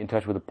in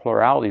touch with a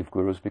plurality of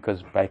gurus,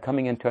 because by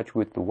coming in touch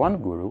with the one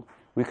guru,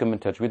 we come in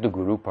touch with the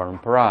Guru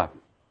Parampara.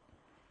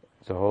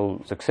 It's a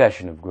whole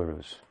succession of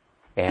gurus.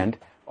 And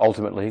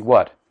ultimately,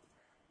 what?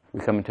 We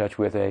come in touch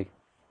with a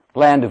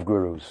land of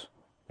gurus,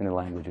 in the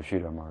language of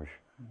Sridhar Maharaj.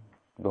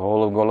 The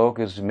whole of Golok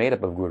is made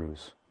up of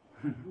gurus.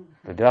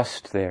 The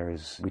dust there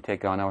we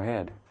take on our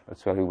head.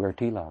 That's why we wear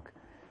tilak.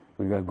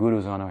 We've got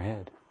gurus on our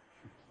head.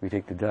 We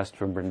take the dust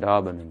from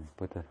Vrindavan and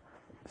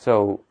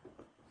So,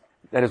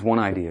 that is one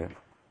idea.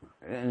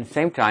 And at the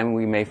same time,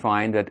 we may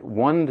find that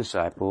one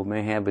disciple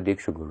may have a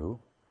Diksha guru,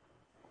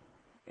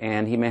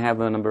 and he may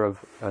have another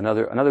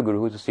guru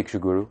who's a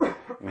Siksha guru.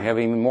 He may have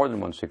even more than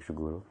one Siksha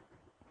guru.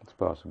 It's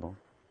possible.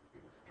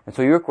 And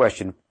so your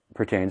question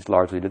pertains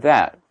largely to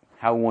that.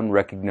 How one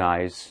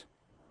recognize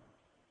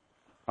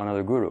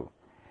another guru.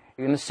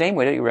 In the same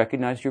way that you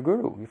recognize your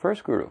guru, your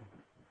first guru.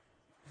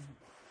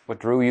 What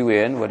drew you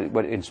in, what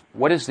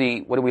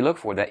do we look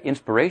for? That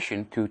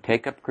inspiration to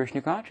take up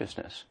Krishna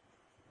consciousness.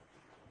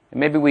 And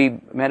maybe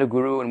we met a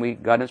guru and we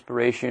got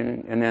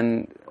inspiration, and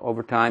then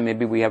over time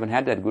maybe we haven't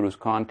had that guru's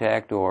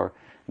contact, or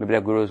maybe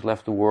that guru has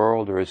left the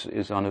world or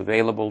is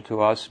unavailable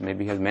to us.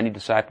 Maybe he has many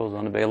disciples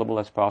unavailable,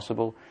 that's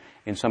possible,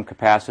 in some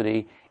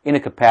capacity. In a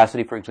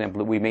capacity, for example,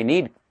 that we may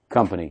need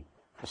company,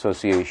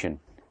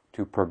 association,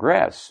 to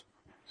progress.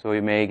 So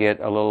we may get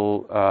a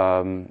little,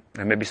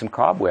 maybe some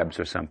cobwebs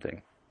or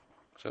something.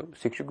 So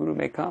Siksha Guru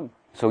may come.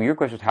 So your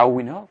question is, how will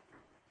we know?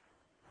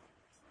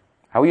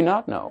 How will you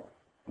not know?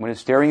 When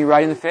it's staring you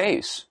right in the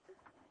face,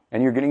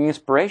 and you're getting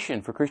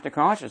inspiration for Krishna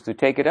consciousness to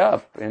take it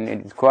up, and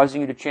it's causing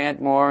you to chant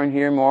more and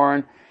hear more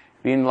and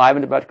be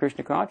enlivened about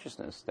Krishna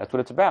consciousness. That's what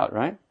it's about,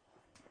 right?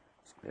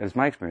 That's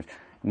my experience.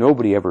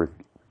 Nobody ever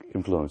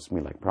influenced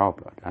me like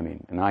Prabhupada. I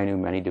mean, and I knew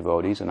many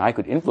devotees, and I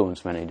could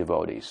influence many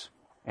devotees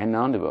and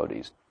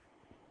non-devotees.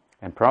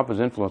 And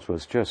Prabhupada's influence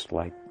was just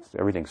like,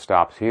 everything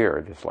stops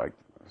here, just like,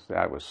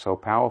 that was so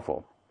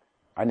powerful.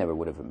 I never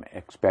would have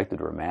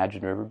expected or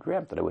imagined or ever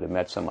dreamt that I would have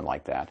met someone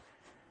like that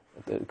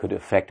could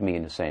affect me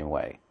in the same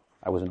way.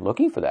 I wasn't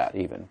looking for that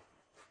even.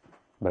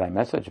 But I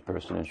met such a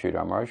person in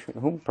Sridhar Maharaj,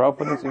 whom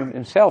Prabhupada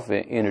himself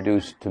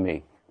introduced to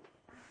me.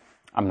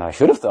 I mean, I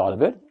should have thought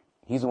of it.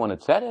 He's the one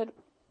that said it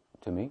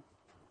to me.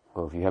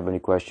 Well, if you have any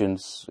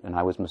questions, and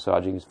I was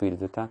massaging his feet at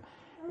the time,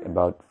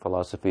 about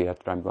philosophy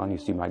after I'm gone, you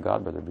see my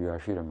godbrother, B.R.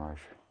 Sridhar Maharaj,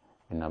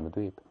 in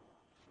Navadvip.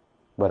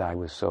 But I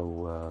was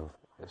so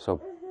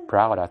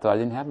proud, I thought I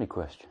didn't have any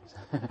questions.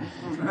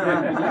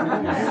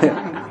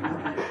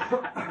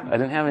 I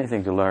didn't have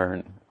anything to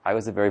learn. I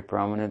was a very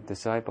prominent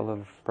disciple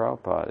of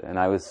Prabhupada, and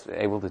I was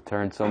able to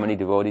turn so many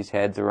devotees'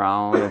 heads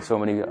around and so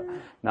many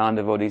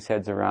non-devotees'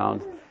 heads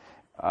around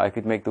I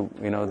could make the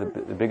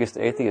biggest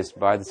atheist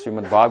buy the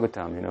Srimad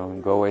Bhagavatam,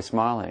 and go away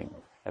smiling,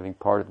 having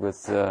parted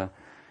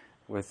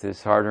with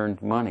his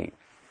hard-earned money.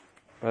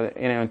 But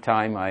in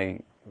time, I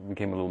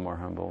became a little more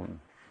humble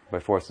by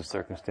force of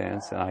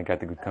circumstance, and I got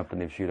the good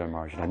company of Sridhar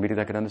Maharaj. I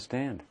immediately I could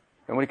understand.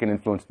 Nobody can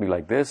influence me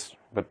like this,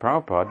 but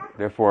Prabhupada.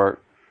 Therefore,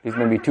 these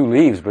may be two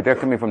leaves, but they're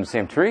coming from the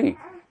same tree.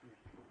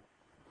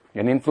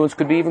 And the influence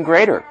could be even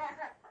greater.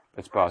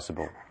 That's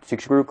possible.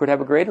 Sixth Guru could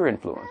have a greater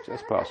influence.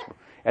 That's possible.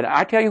 And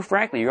I tell you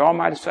frankly, you're all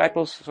my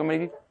disciples, so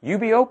many of you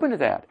be open to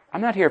that.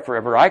 I'm not here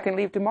forever. I can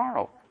leave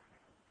tomorrow.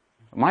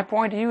 My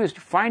point to you is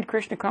to find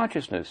Krishna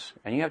consciousness.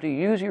 And you have to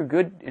use your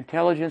good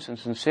intelligence and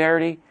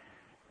sincerity,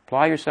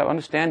 apply yourself,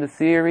 understand the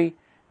theory,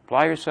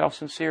 apply yourself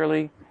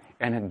sincerely,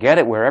 and get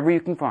it wherever you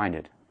can find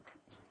it.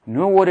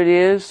 Know what it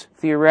is,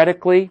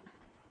 theoretically.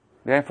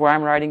 Therefore,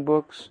 I'm writing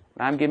books.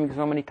 I'm giving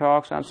so many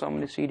talks on so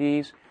many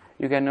CDs.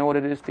 You got to know what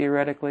it is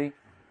theoretically.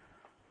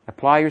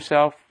 Apply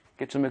yourself,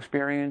 get some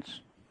experience,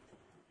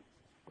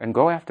 and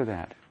go after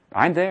that.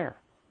 I'm there.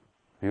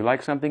 If you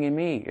like something in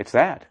me, it's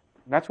that.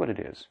 That's what it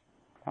is.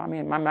 I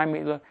mean, I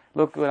may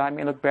look good, I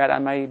may look bad, I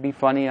may be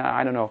funny,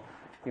 I don't know.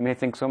 You may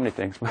think so many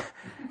things, but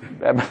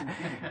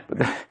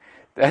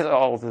that's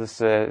all.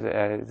 This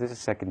is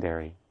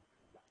secondary.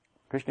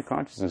 Krishna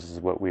consciousness is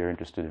what we are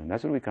interested in.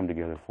 That's what we come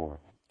together for.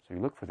 So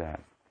you look for that.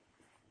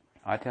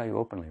 I tell you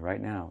openly,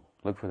 right now,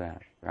 look for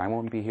that. I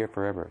won't be here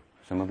forever.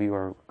 Some of you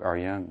are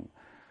young.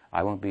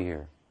 I won't be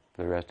here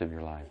for the rest of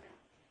your life,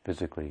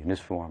 physically, in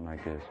this form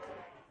like this.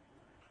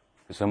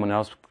 If someone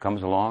else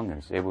comes along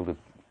and is able to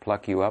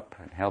pluck you up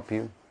and help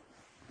you,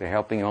 they're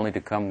helping you only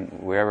to come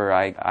wherever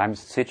I'm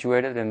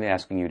situated, and they're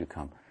asking you to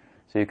come.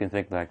 So you can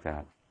think like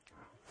that.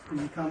 Can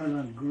you comment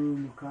on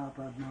Guru Mukha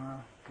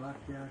Padma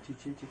Vakya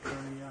Chichete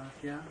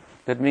Korya?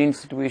 That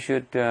means that we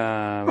should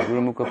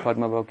Guru Mukha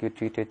Padma Vakya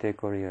Chichete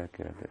Korya.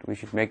 That we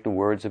should make the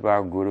words of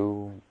our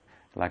Guru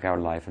like our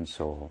life and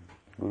soul.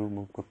 Guru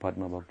Mukha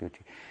Padma Vakya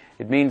Chichete.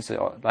 It means,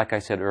 like I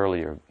said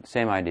earlier,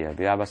 same idea.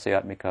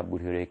 Vyavasayatmika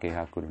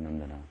buddhirekeha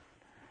kurunandana.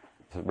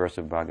 It's a verse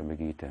of Bhagavad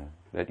Gita.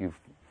 That you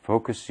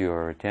focus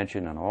your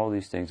attention on all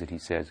these things that he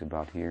says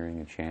about hearing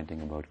and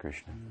chanting about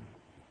Krishna.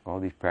 All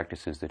these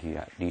practices that he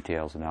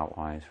details and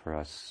outlines for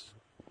us,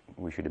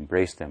 we should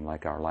embrace them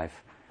like our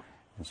life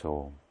and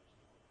soul.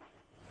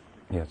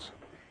 Yes?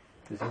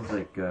 It seems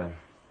like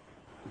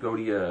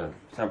Gaudiya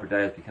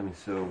Sampradaya is becoming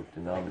so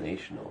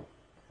denominational.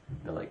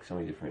 Like so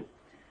many different...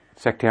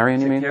 Sectarian,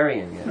 you mean?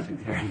 Sectarian, yeah,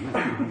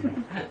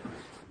 sectarian.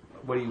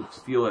 What do you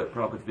feel that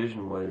Prabhupada's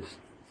vision was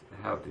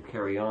how to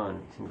carry on?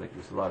 It seems like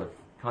there's a lot of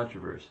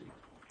controversy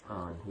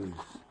on whose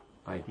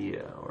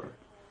idea or...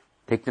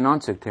 Take the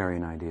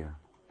non-sectarian idea.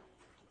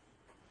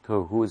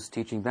 So who is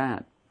teaching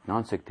that?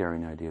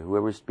 Non-sectarian idea.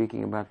 Whoever's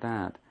speaking about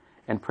that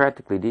and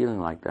practically dealing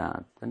like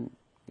that, then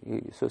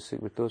you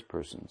associate with those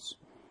persons.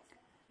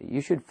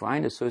 You should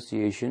find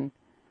association.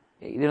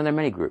 There are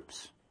many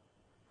groups.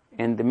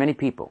 And there are many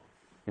people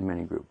in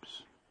many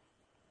groups.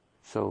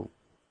 So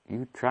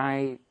you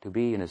try to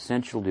be an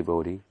essential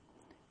devotee,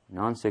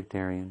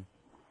 non-sectarian,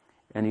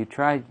 and you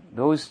try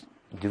those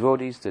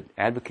devotees that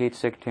advocate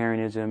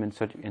sectarianism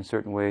in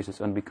certain ways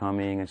that's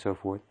unbecoming and so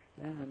forth,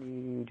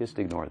 and you just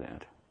ignore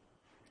that.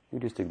 You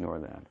just ignore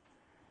that.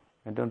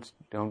 And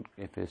don't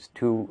if it's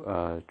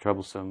too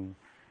troublesome,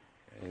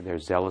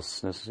 there's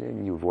zealousness,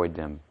 you avoid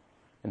them.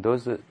 And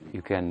those that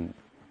you can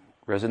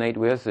resonate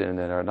with and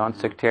that are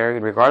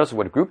non-sectarian, regardless of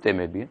what group they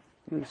may be in,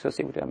 you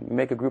associate with them. You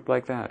make a group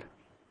like that.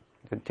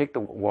 You take the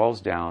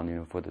walls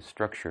down, for the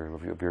structure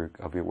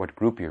of your what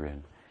group you're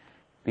in.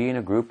 Be in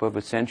a group of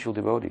essential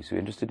devotees who are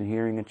interested in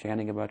hearing and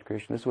chanting about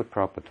Krishna. This is what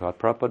Prabhupada taught.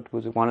 Prabhupada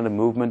was one of the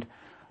movement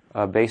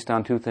based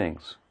on two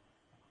things.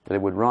 They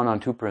would run on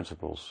two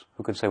principles.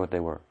 Who could say what they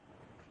were?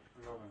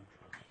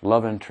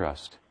 Love and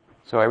trust.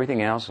 So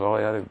everything else, all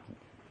the other,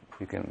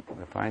 you can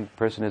find the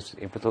person is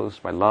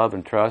influenced by love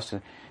and trust,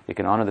 and you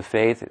can honor the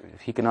faith.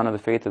 If he can honor the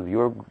faith of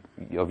you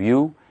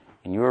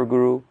and your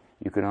guru,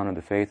 you can honor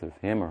the faith of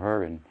him or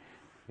her and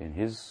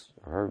his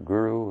or her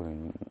guru,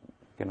 and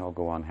you can all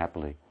go on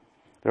happily.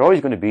 There are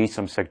always going to be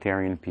some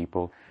sectarian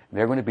people.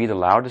 They're going to be the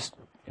loudest,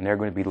 and they're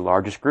going to be the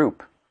largest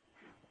group.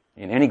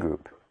 In any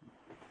group.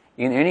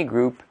 In any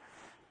group,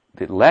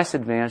 the less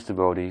advanced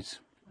devotees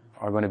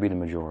are going to be the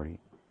majority.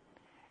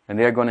 And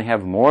they're going to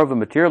have more of a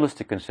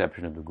materialistic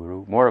conception of the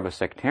Guru, more of a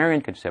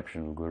sectarian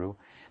conception of the Guru.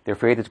 Their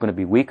faith is going to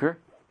be weaker.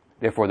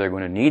 Therefore, they're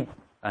going to need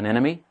an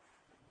enemy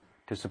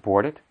to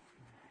support it.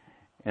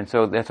 And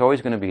so that's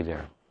always going to be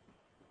there.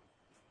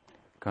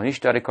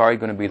 Kanishta-adhikari is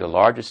going to be the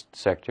largest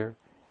sector,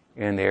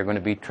 and they're going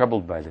to be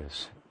troubled by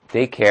this.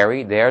 They're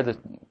the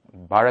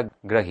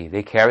bharagrahi.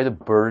 They carry the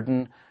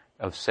burden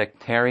of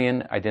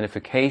sectarian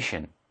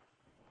identification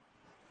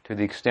to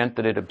the extent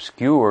that it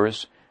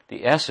obscures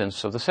the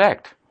essence of the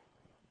sect.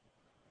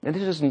 And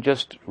this isn't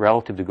just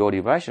relative to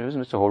Gaudiya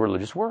Vaishnavism, it's the whole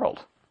religious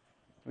world.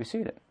 We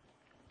see that.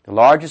 The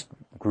largest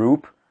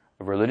group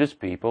of religious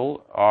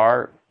people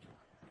are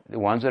the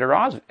ones that are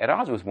at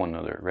odds with one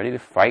another, ready to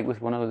fight with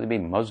one another. They may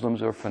be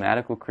Muslims or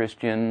fanatical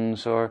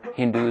Christians or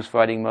Hindus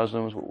fighting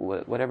Muslims,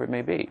 whatever it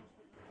may be.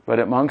 But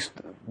amongst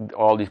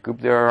all these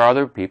groups, there are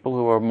other people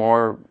who are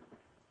more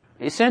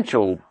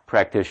essential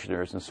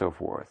practitioners and so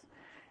forth.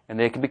 And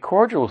they can be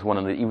cordial with one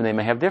another, even they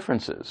may have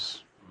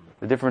differences.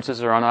 The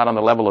differences are not on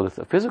the level of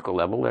the physical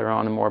level, they're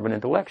on more of an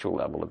intellectual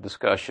level of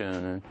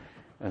discussion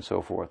and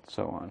so forth and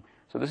so on.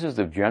 So this is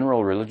the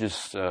general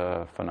religious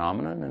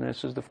phenomenon, and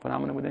this is the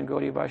phenomenon within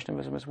Gaudiya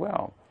Vaishnavism as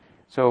well.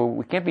 So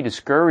we can't be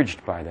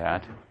discouraged by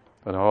that,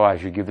 but I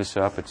should give this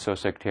up, it's so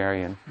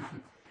sectarian.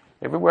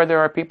 Everywhere there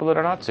are people that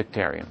are not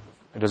sectarian.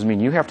 It doesn't mean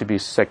you have to be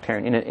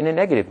sectarian in a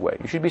negative way.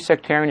 You should be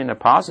sectarian in a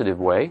positive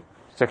way.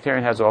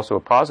 Sectarian has also a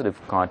positive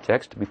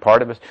context, to be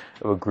part of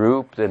a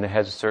group that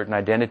has a certain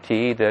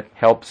identity that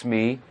helps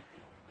me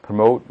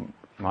promote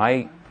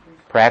my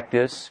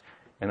practice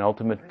and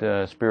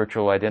ultimate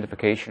spiritual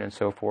identification and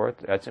so forth.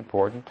 That's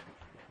important.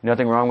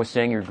 Nothing wrong with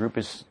saying your group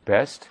is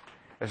best,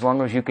 as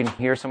long as you can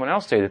hear someone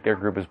else say that their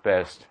group is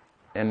best.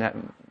 And I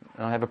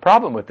don't have a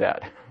problem with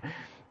that.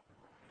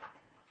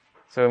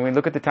 So when we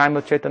look at the time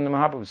of Chaitanya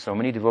Mahaprabhu, so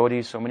many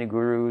devotees, so many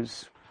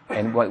gurus,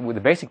 and the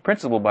basic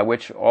principle by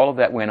which all of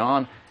that went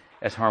on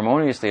as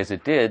harmoniously as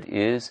it did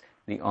is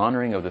the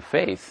honoring of the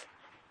faith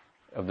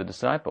of the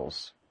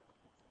disciples.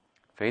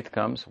 Faith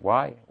comes,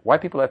 why? Why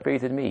people have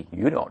faith in me?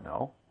 You don't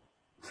know.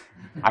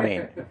 I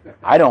mean,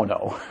 I don't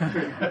know.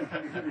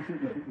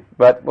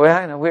 But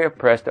we're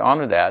pressed to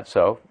honor that,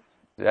 so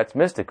that's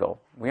mystical.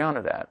 We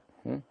honor that.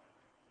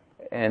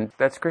 And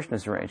that's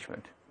Krishna's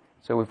arrangement.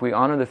 So if we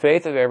honor the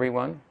faith of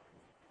everyone,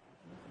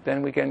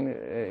 then we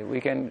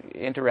can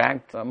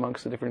interact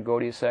amongst the different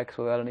Gaudiya sects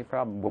without any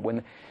problem. But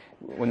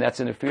when that's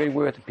interfered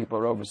with, people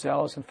are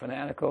overzealous and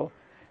fanatical,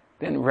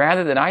 then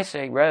rather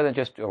than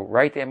just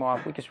write them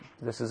off,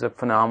 this is a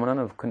phenomenon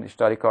of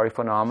Nishtadikari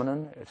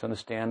phenomenon. It's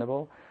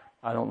understandable.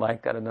 I don't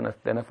like that. I don't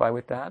identify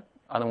with that.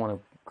 I don't want to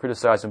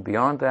criticize them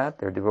beyond that.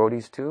 They're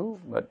devotees too,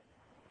 but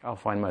I'll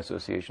find my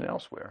association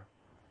elsewhere.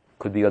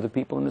 Could be other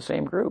people in the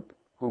same group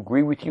who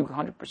agree with you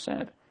 100%.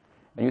 And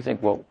you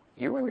think, well,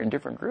 you're in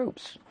different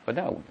groups. But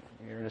no,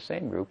 you're in the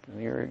same group.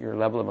 And your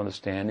level of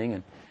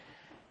understanding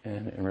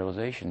and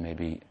realization may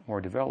be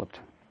more developed.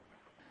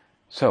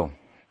 So,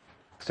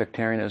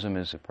 sectarianism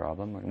is a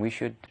problem, and we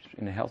should,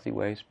 in a healthy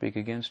way, speak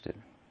against it.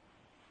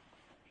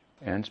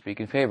 And speak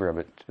in favor of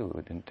it,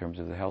 too, in terms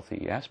of the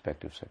healthy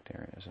aspect of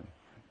sectarianism.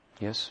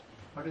 Yes?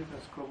 What is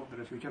the scope of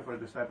the future for a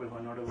disciple who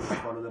are not able to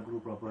follow the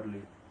group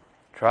properly?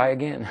 Try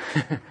again.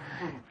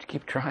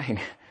 Keep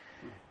trying.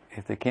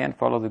 If they can't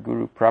follow the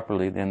guru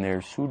properly, then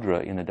they're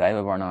Sudra in the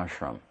Daiva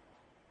Varnashram.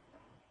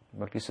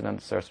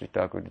 Bhaktisiddhanta Saraswati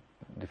Thakur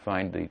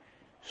defined the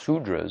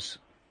Sudras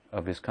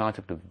of his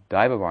concept of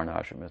Daiva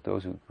Varnashram as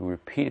those who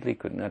repeatedly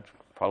could not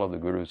follow the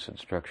guru's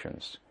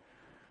instructions.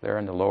 They're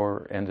on the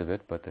lower end of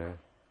it, but they're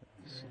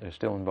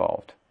still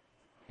involved.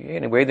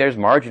 Anyway, there's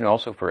margin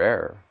also for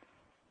error.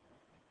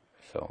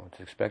 So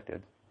it's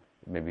expected.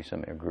 Maybe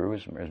some guru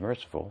is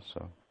merciful.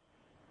 So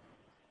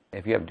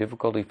if you have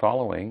difficulty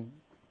following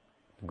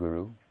the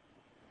guru,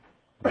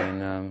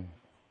 then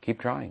keep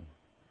trying.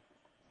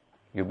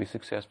 You'll be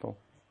successful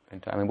in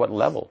time. I mean, what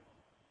level?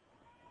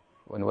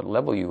 What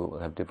level you will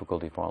have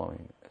difficulty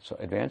following? So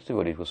advanced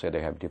devotees will say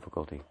they have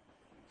difficulty.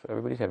 So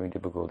everybody's having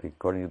difficulty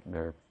according to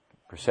their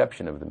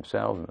perception of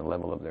themselves and the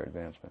level of their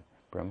advancement.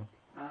 Brahma?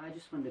 I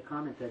just wanted to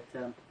comment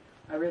that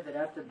I read that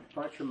after the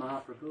departure of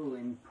Mahaprabhu,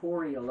 in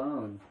Puri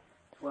alone,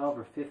 12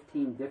 or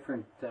 15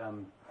 different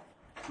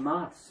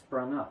maths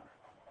sprung up,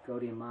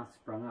 Gaudiya maths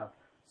sprung up,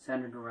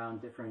 centered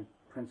around different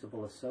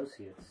principal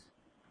associates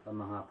of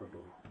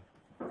Mahaprabhu.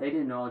 They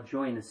didn't all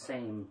join the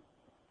same,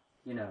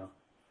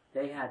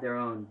 they had their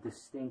own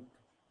distinct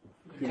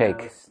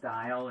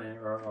style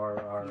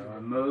or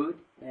mood,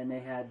 and they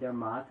had their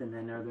math, and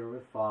then there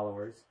were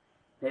followers.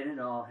 They didn't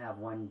all have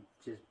one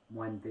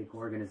big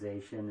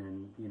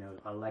organization and,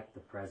 elect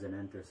the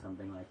president or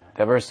something like that.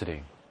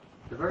 Diversity,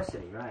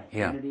 right.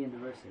 Yeah. Unity and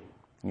diversity.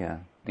 Yeah.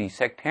 The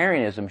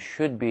sectarianism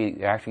should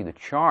be actually the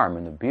charm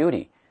and the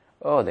beauty.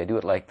 Oh, they do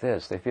it like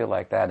this, they feel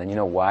like that, and you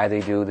know why they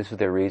do, this is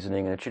their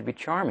reasoning, and it should be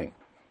charming.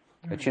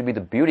 It should be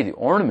the beauty, the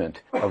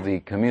ornament of the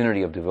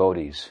community of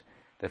devotees.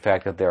 The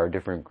fact that there are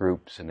different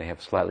groups and they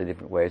have slightly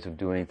different ways of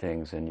doing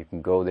things, and you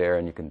can go there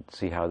and you can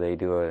see how they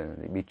do it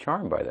and be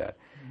charmed by that.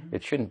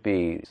 It shouldn't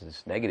be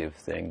this negative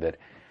thing that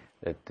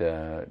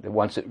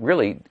wants it.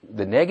 Really,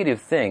 the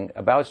negative thing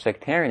about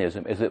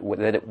sectarianism is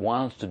that it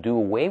wants to do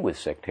away with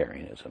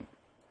sectarianism.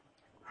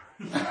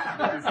 You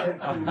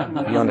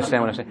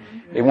understand what I'm saying?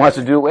 It wants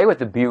to do away with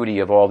the beauty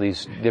of all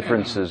these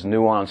differences,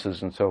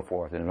 nuances, and so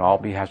forth, and it all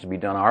has to be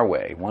done our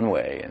way, one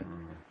way. And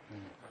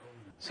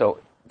so,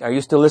 are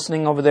you still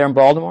listening over there in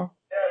Baltimore?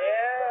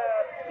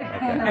 Yeah.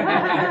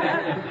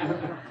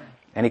 Okay.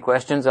 Any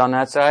questions on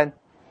that side?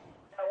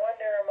 I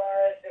wonder,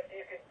 Maharaj, if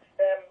you could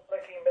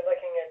been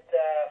looking at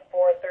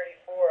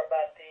 434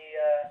 about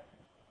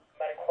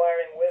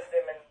acquiring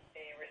wisdom and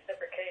the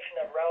reciprocation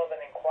of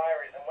relevant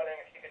inquiries. I'm wondering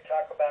if you could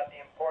talk about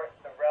the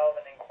importance of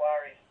relevant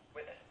inquiries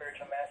with the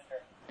spiritual master.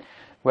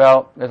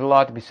 Well, there's a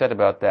lot to be said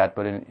about that,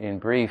 but in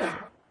brief,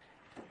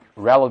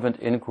 relevant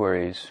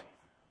inquiries,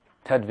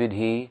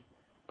 tadvidhi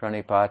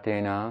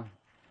pranipatena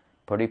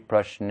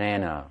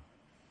pariprashnena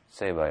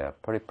sevaya.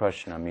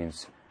 Pariprashna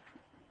means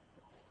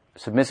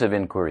submissive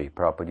inquiry,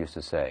 Prabhupada used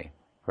to say,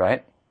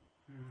 right?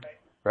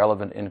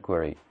 Relevant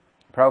inquiry.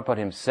 Prabhupada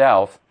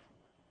himself,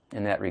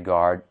 in that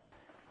regard,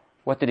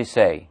 what did he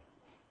say?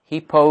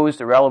 He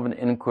posed a relevant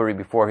inquiry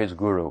before his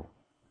guru.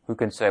 Who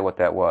can say what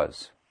that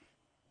was?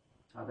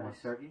 How can I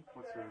serve you?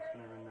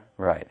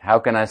 Right. How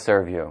can I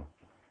serve you?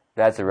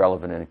 That's a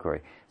relevant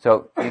inquiry.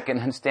 So you can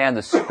understand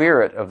the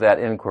spirit of that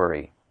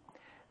inquiry.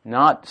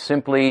 Not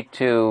simply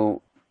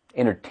to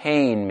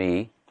entertain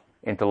me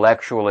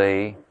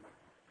intellectually,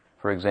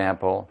 for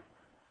example.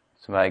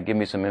 Somebody give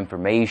me some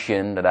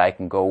information that I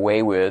can go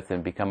away with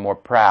and become more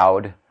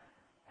proud,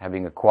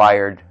 having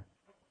acquired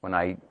when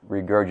I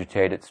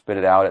regurgitate it, spit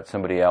it out at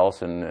somebody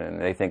else,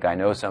 and they think I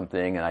know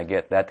something, and I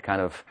get that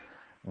kind of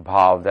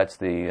bhav. That's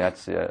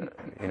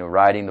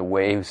riding the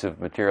waves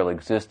of material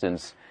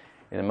existence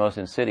in the most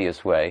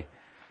insidious way,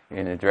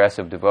 in a dress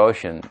of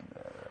devotion.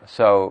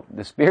 So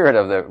the spirit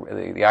of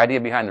the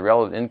idea behind the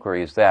relevant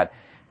inquiry is that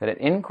an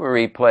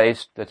inquiry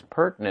placed that's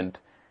pertinent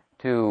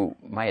to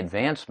my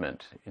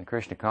advancement in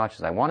Krishna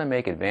consciousness. I want to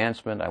make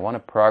advancement. I want to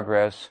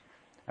progress.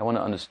 I want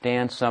to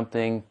understand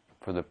something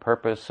for the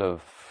purpose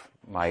of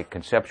my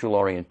conceptual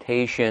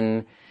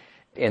orientation,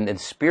 and the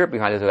spirit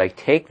behind it is that I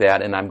take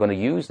that and I'm going to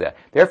use that.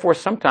 Therefore,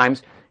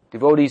 sometimes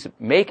devotees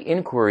make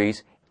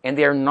inquiries and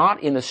they're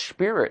not in the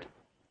spirit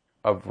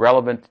of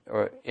relevant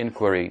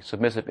inquiry,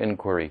 submissive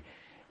inquiry,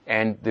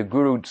 and the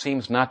guru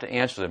seems not to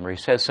answer them, or he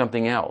says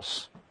something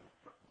else.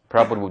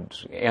 Prabhupada would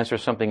answer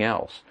something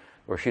else,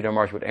 or Sridhar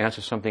Maharaj would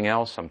answer something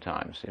else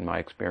sometimes, in my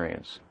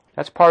experience.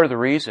 That's part of the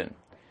reason.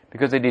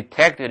 Because they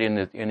detected in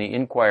the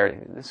inquiry,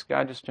 this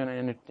guy just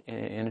trying to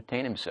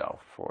entertain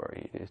himself, or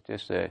he's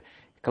just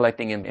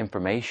collecting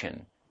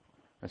information.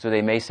 And so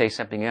they may say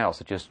something else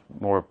that's just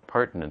more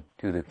pertinent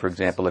to for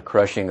example, the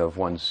crushing of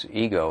one's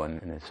ego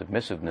and the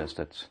submissiveness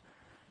that's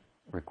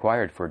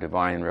required for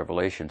divine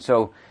revelation.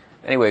 So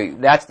anyway,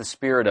 that's the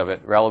spirit of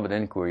it, relevant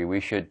inquiry.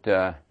 We should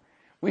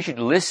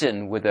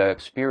listen with a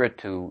spirit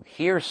to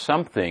hear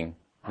something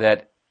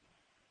that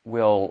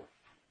will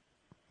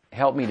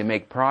help me to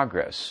make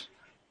progress.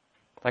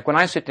 Like when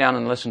I sit down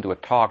and listen to a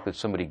talk that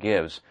somebody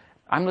gives,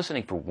 I'm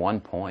listening for one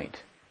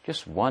point,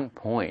 just one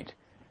point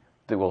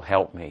that will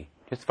help me.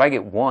 Just if I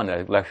get one,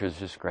 a lecture is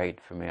just great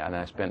for me, and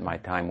I spent my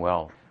time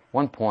well.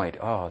 One point,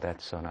 oh,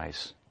 that's so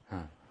nice.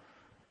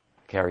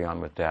 Carry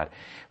on with that.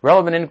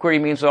 Relevant inquiry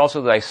means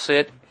also that I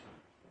sit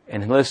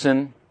and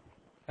listen,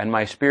 and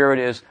my spirit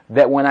is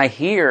that when I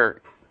hear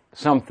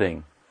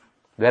something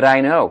that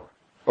I know,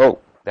 oh,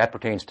 that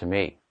pertains to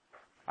me,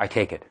 I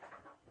take it.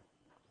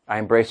 I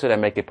embrace it, I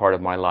make it part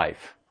of my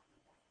life.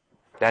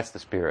 That's the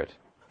spirit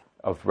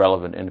of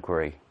relevant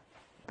inquiry.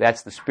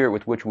 That's the spirit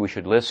with which we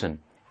should listen.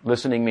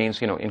 Listening means,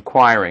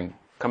 inquiring,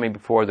 coming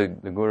before the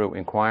guru,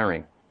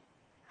 inquiring.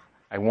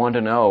 I want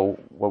to know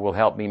what will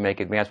help me make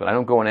advancement. I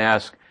don't go and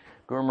ask,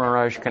 Guru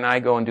Maharaj, can I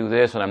go and do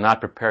this? And I'm not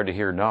prepared to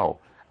hear no.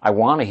 I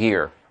want to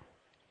hear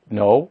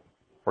no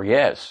or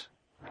yes.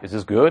 Is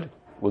this good?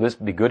 Will this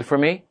be good for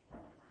me?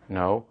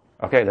 No.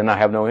 Okay, then I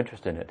have no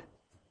interest in it.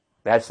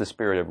 That's the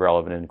spirit of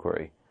relevant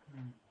inquiry.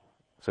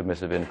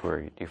 Submissive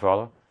inquiry. Do you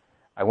follow?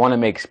 I want to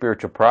make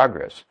spiritual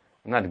progress.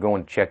 I'm not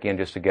going to check in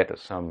just to get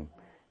to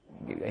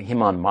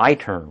him on my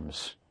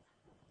terms.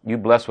 You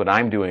bless what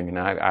I'm doing, and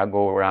I'll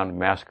go around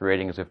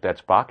masquerading as if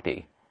that's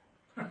bhakti.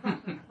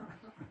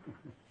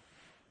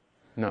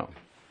 No.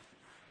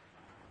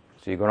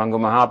 Sri Gauranga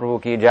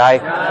Mahaprabhu ki jai.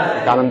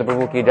 Nityananda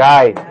Prabhu ki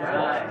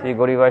jai. Sri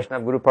Gauri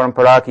Vaishnava Guru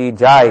Parampara ki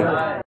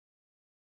jai.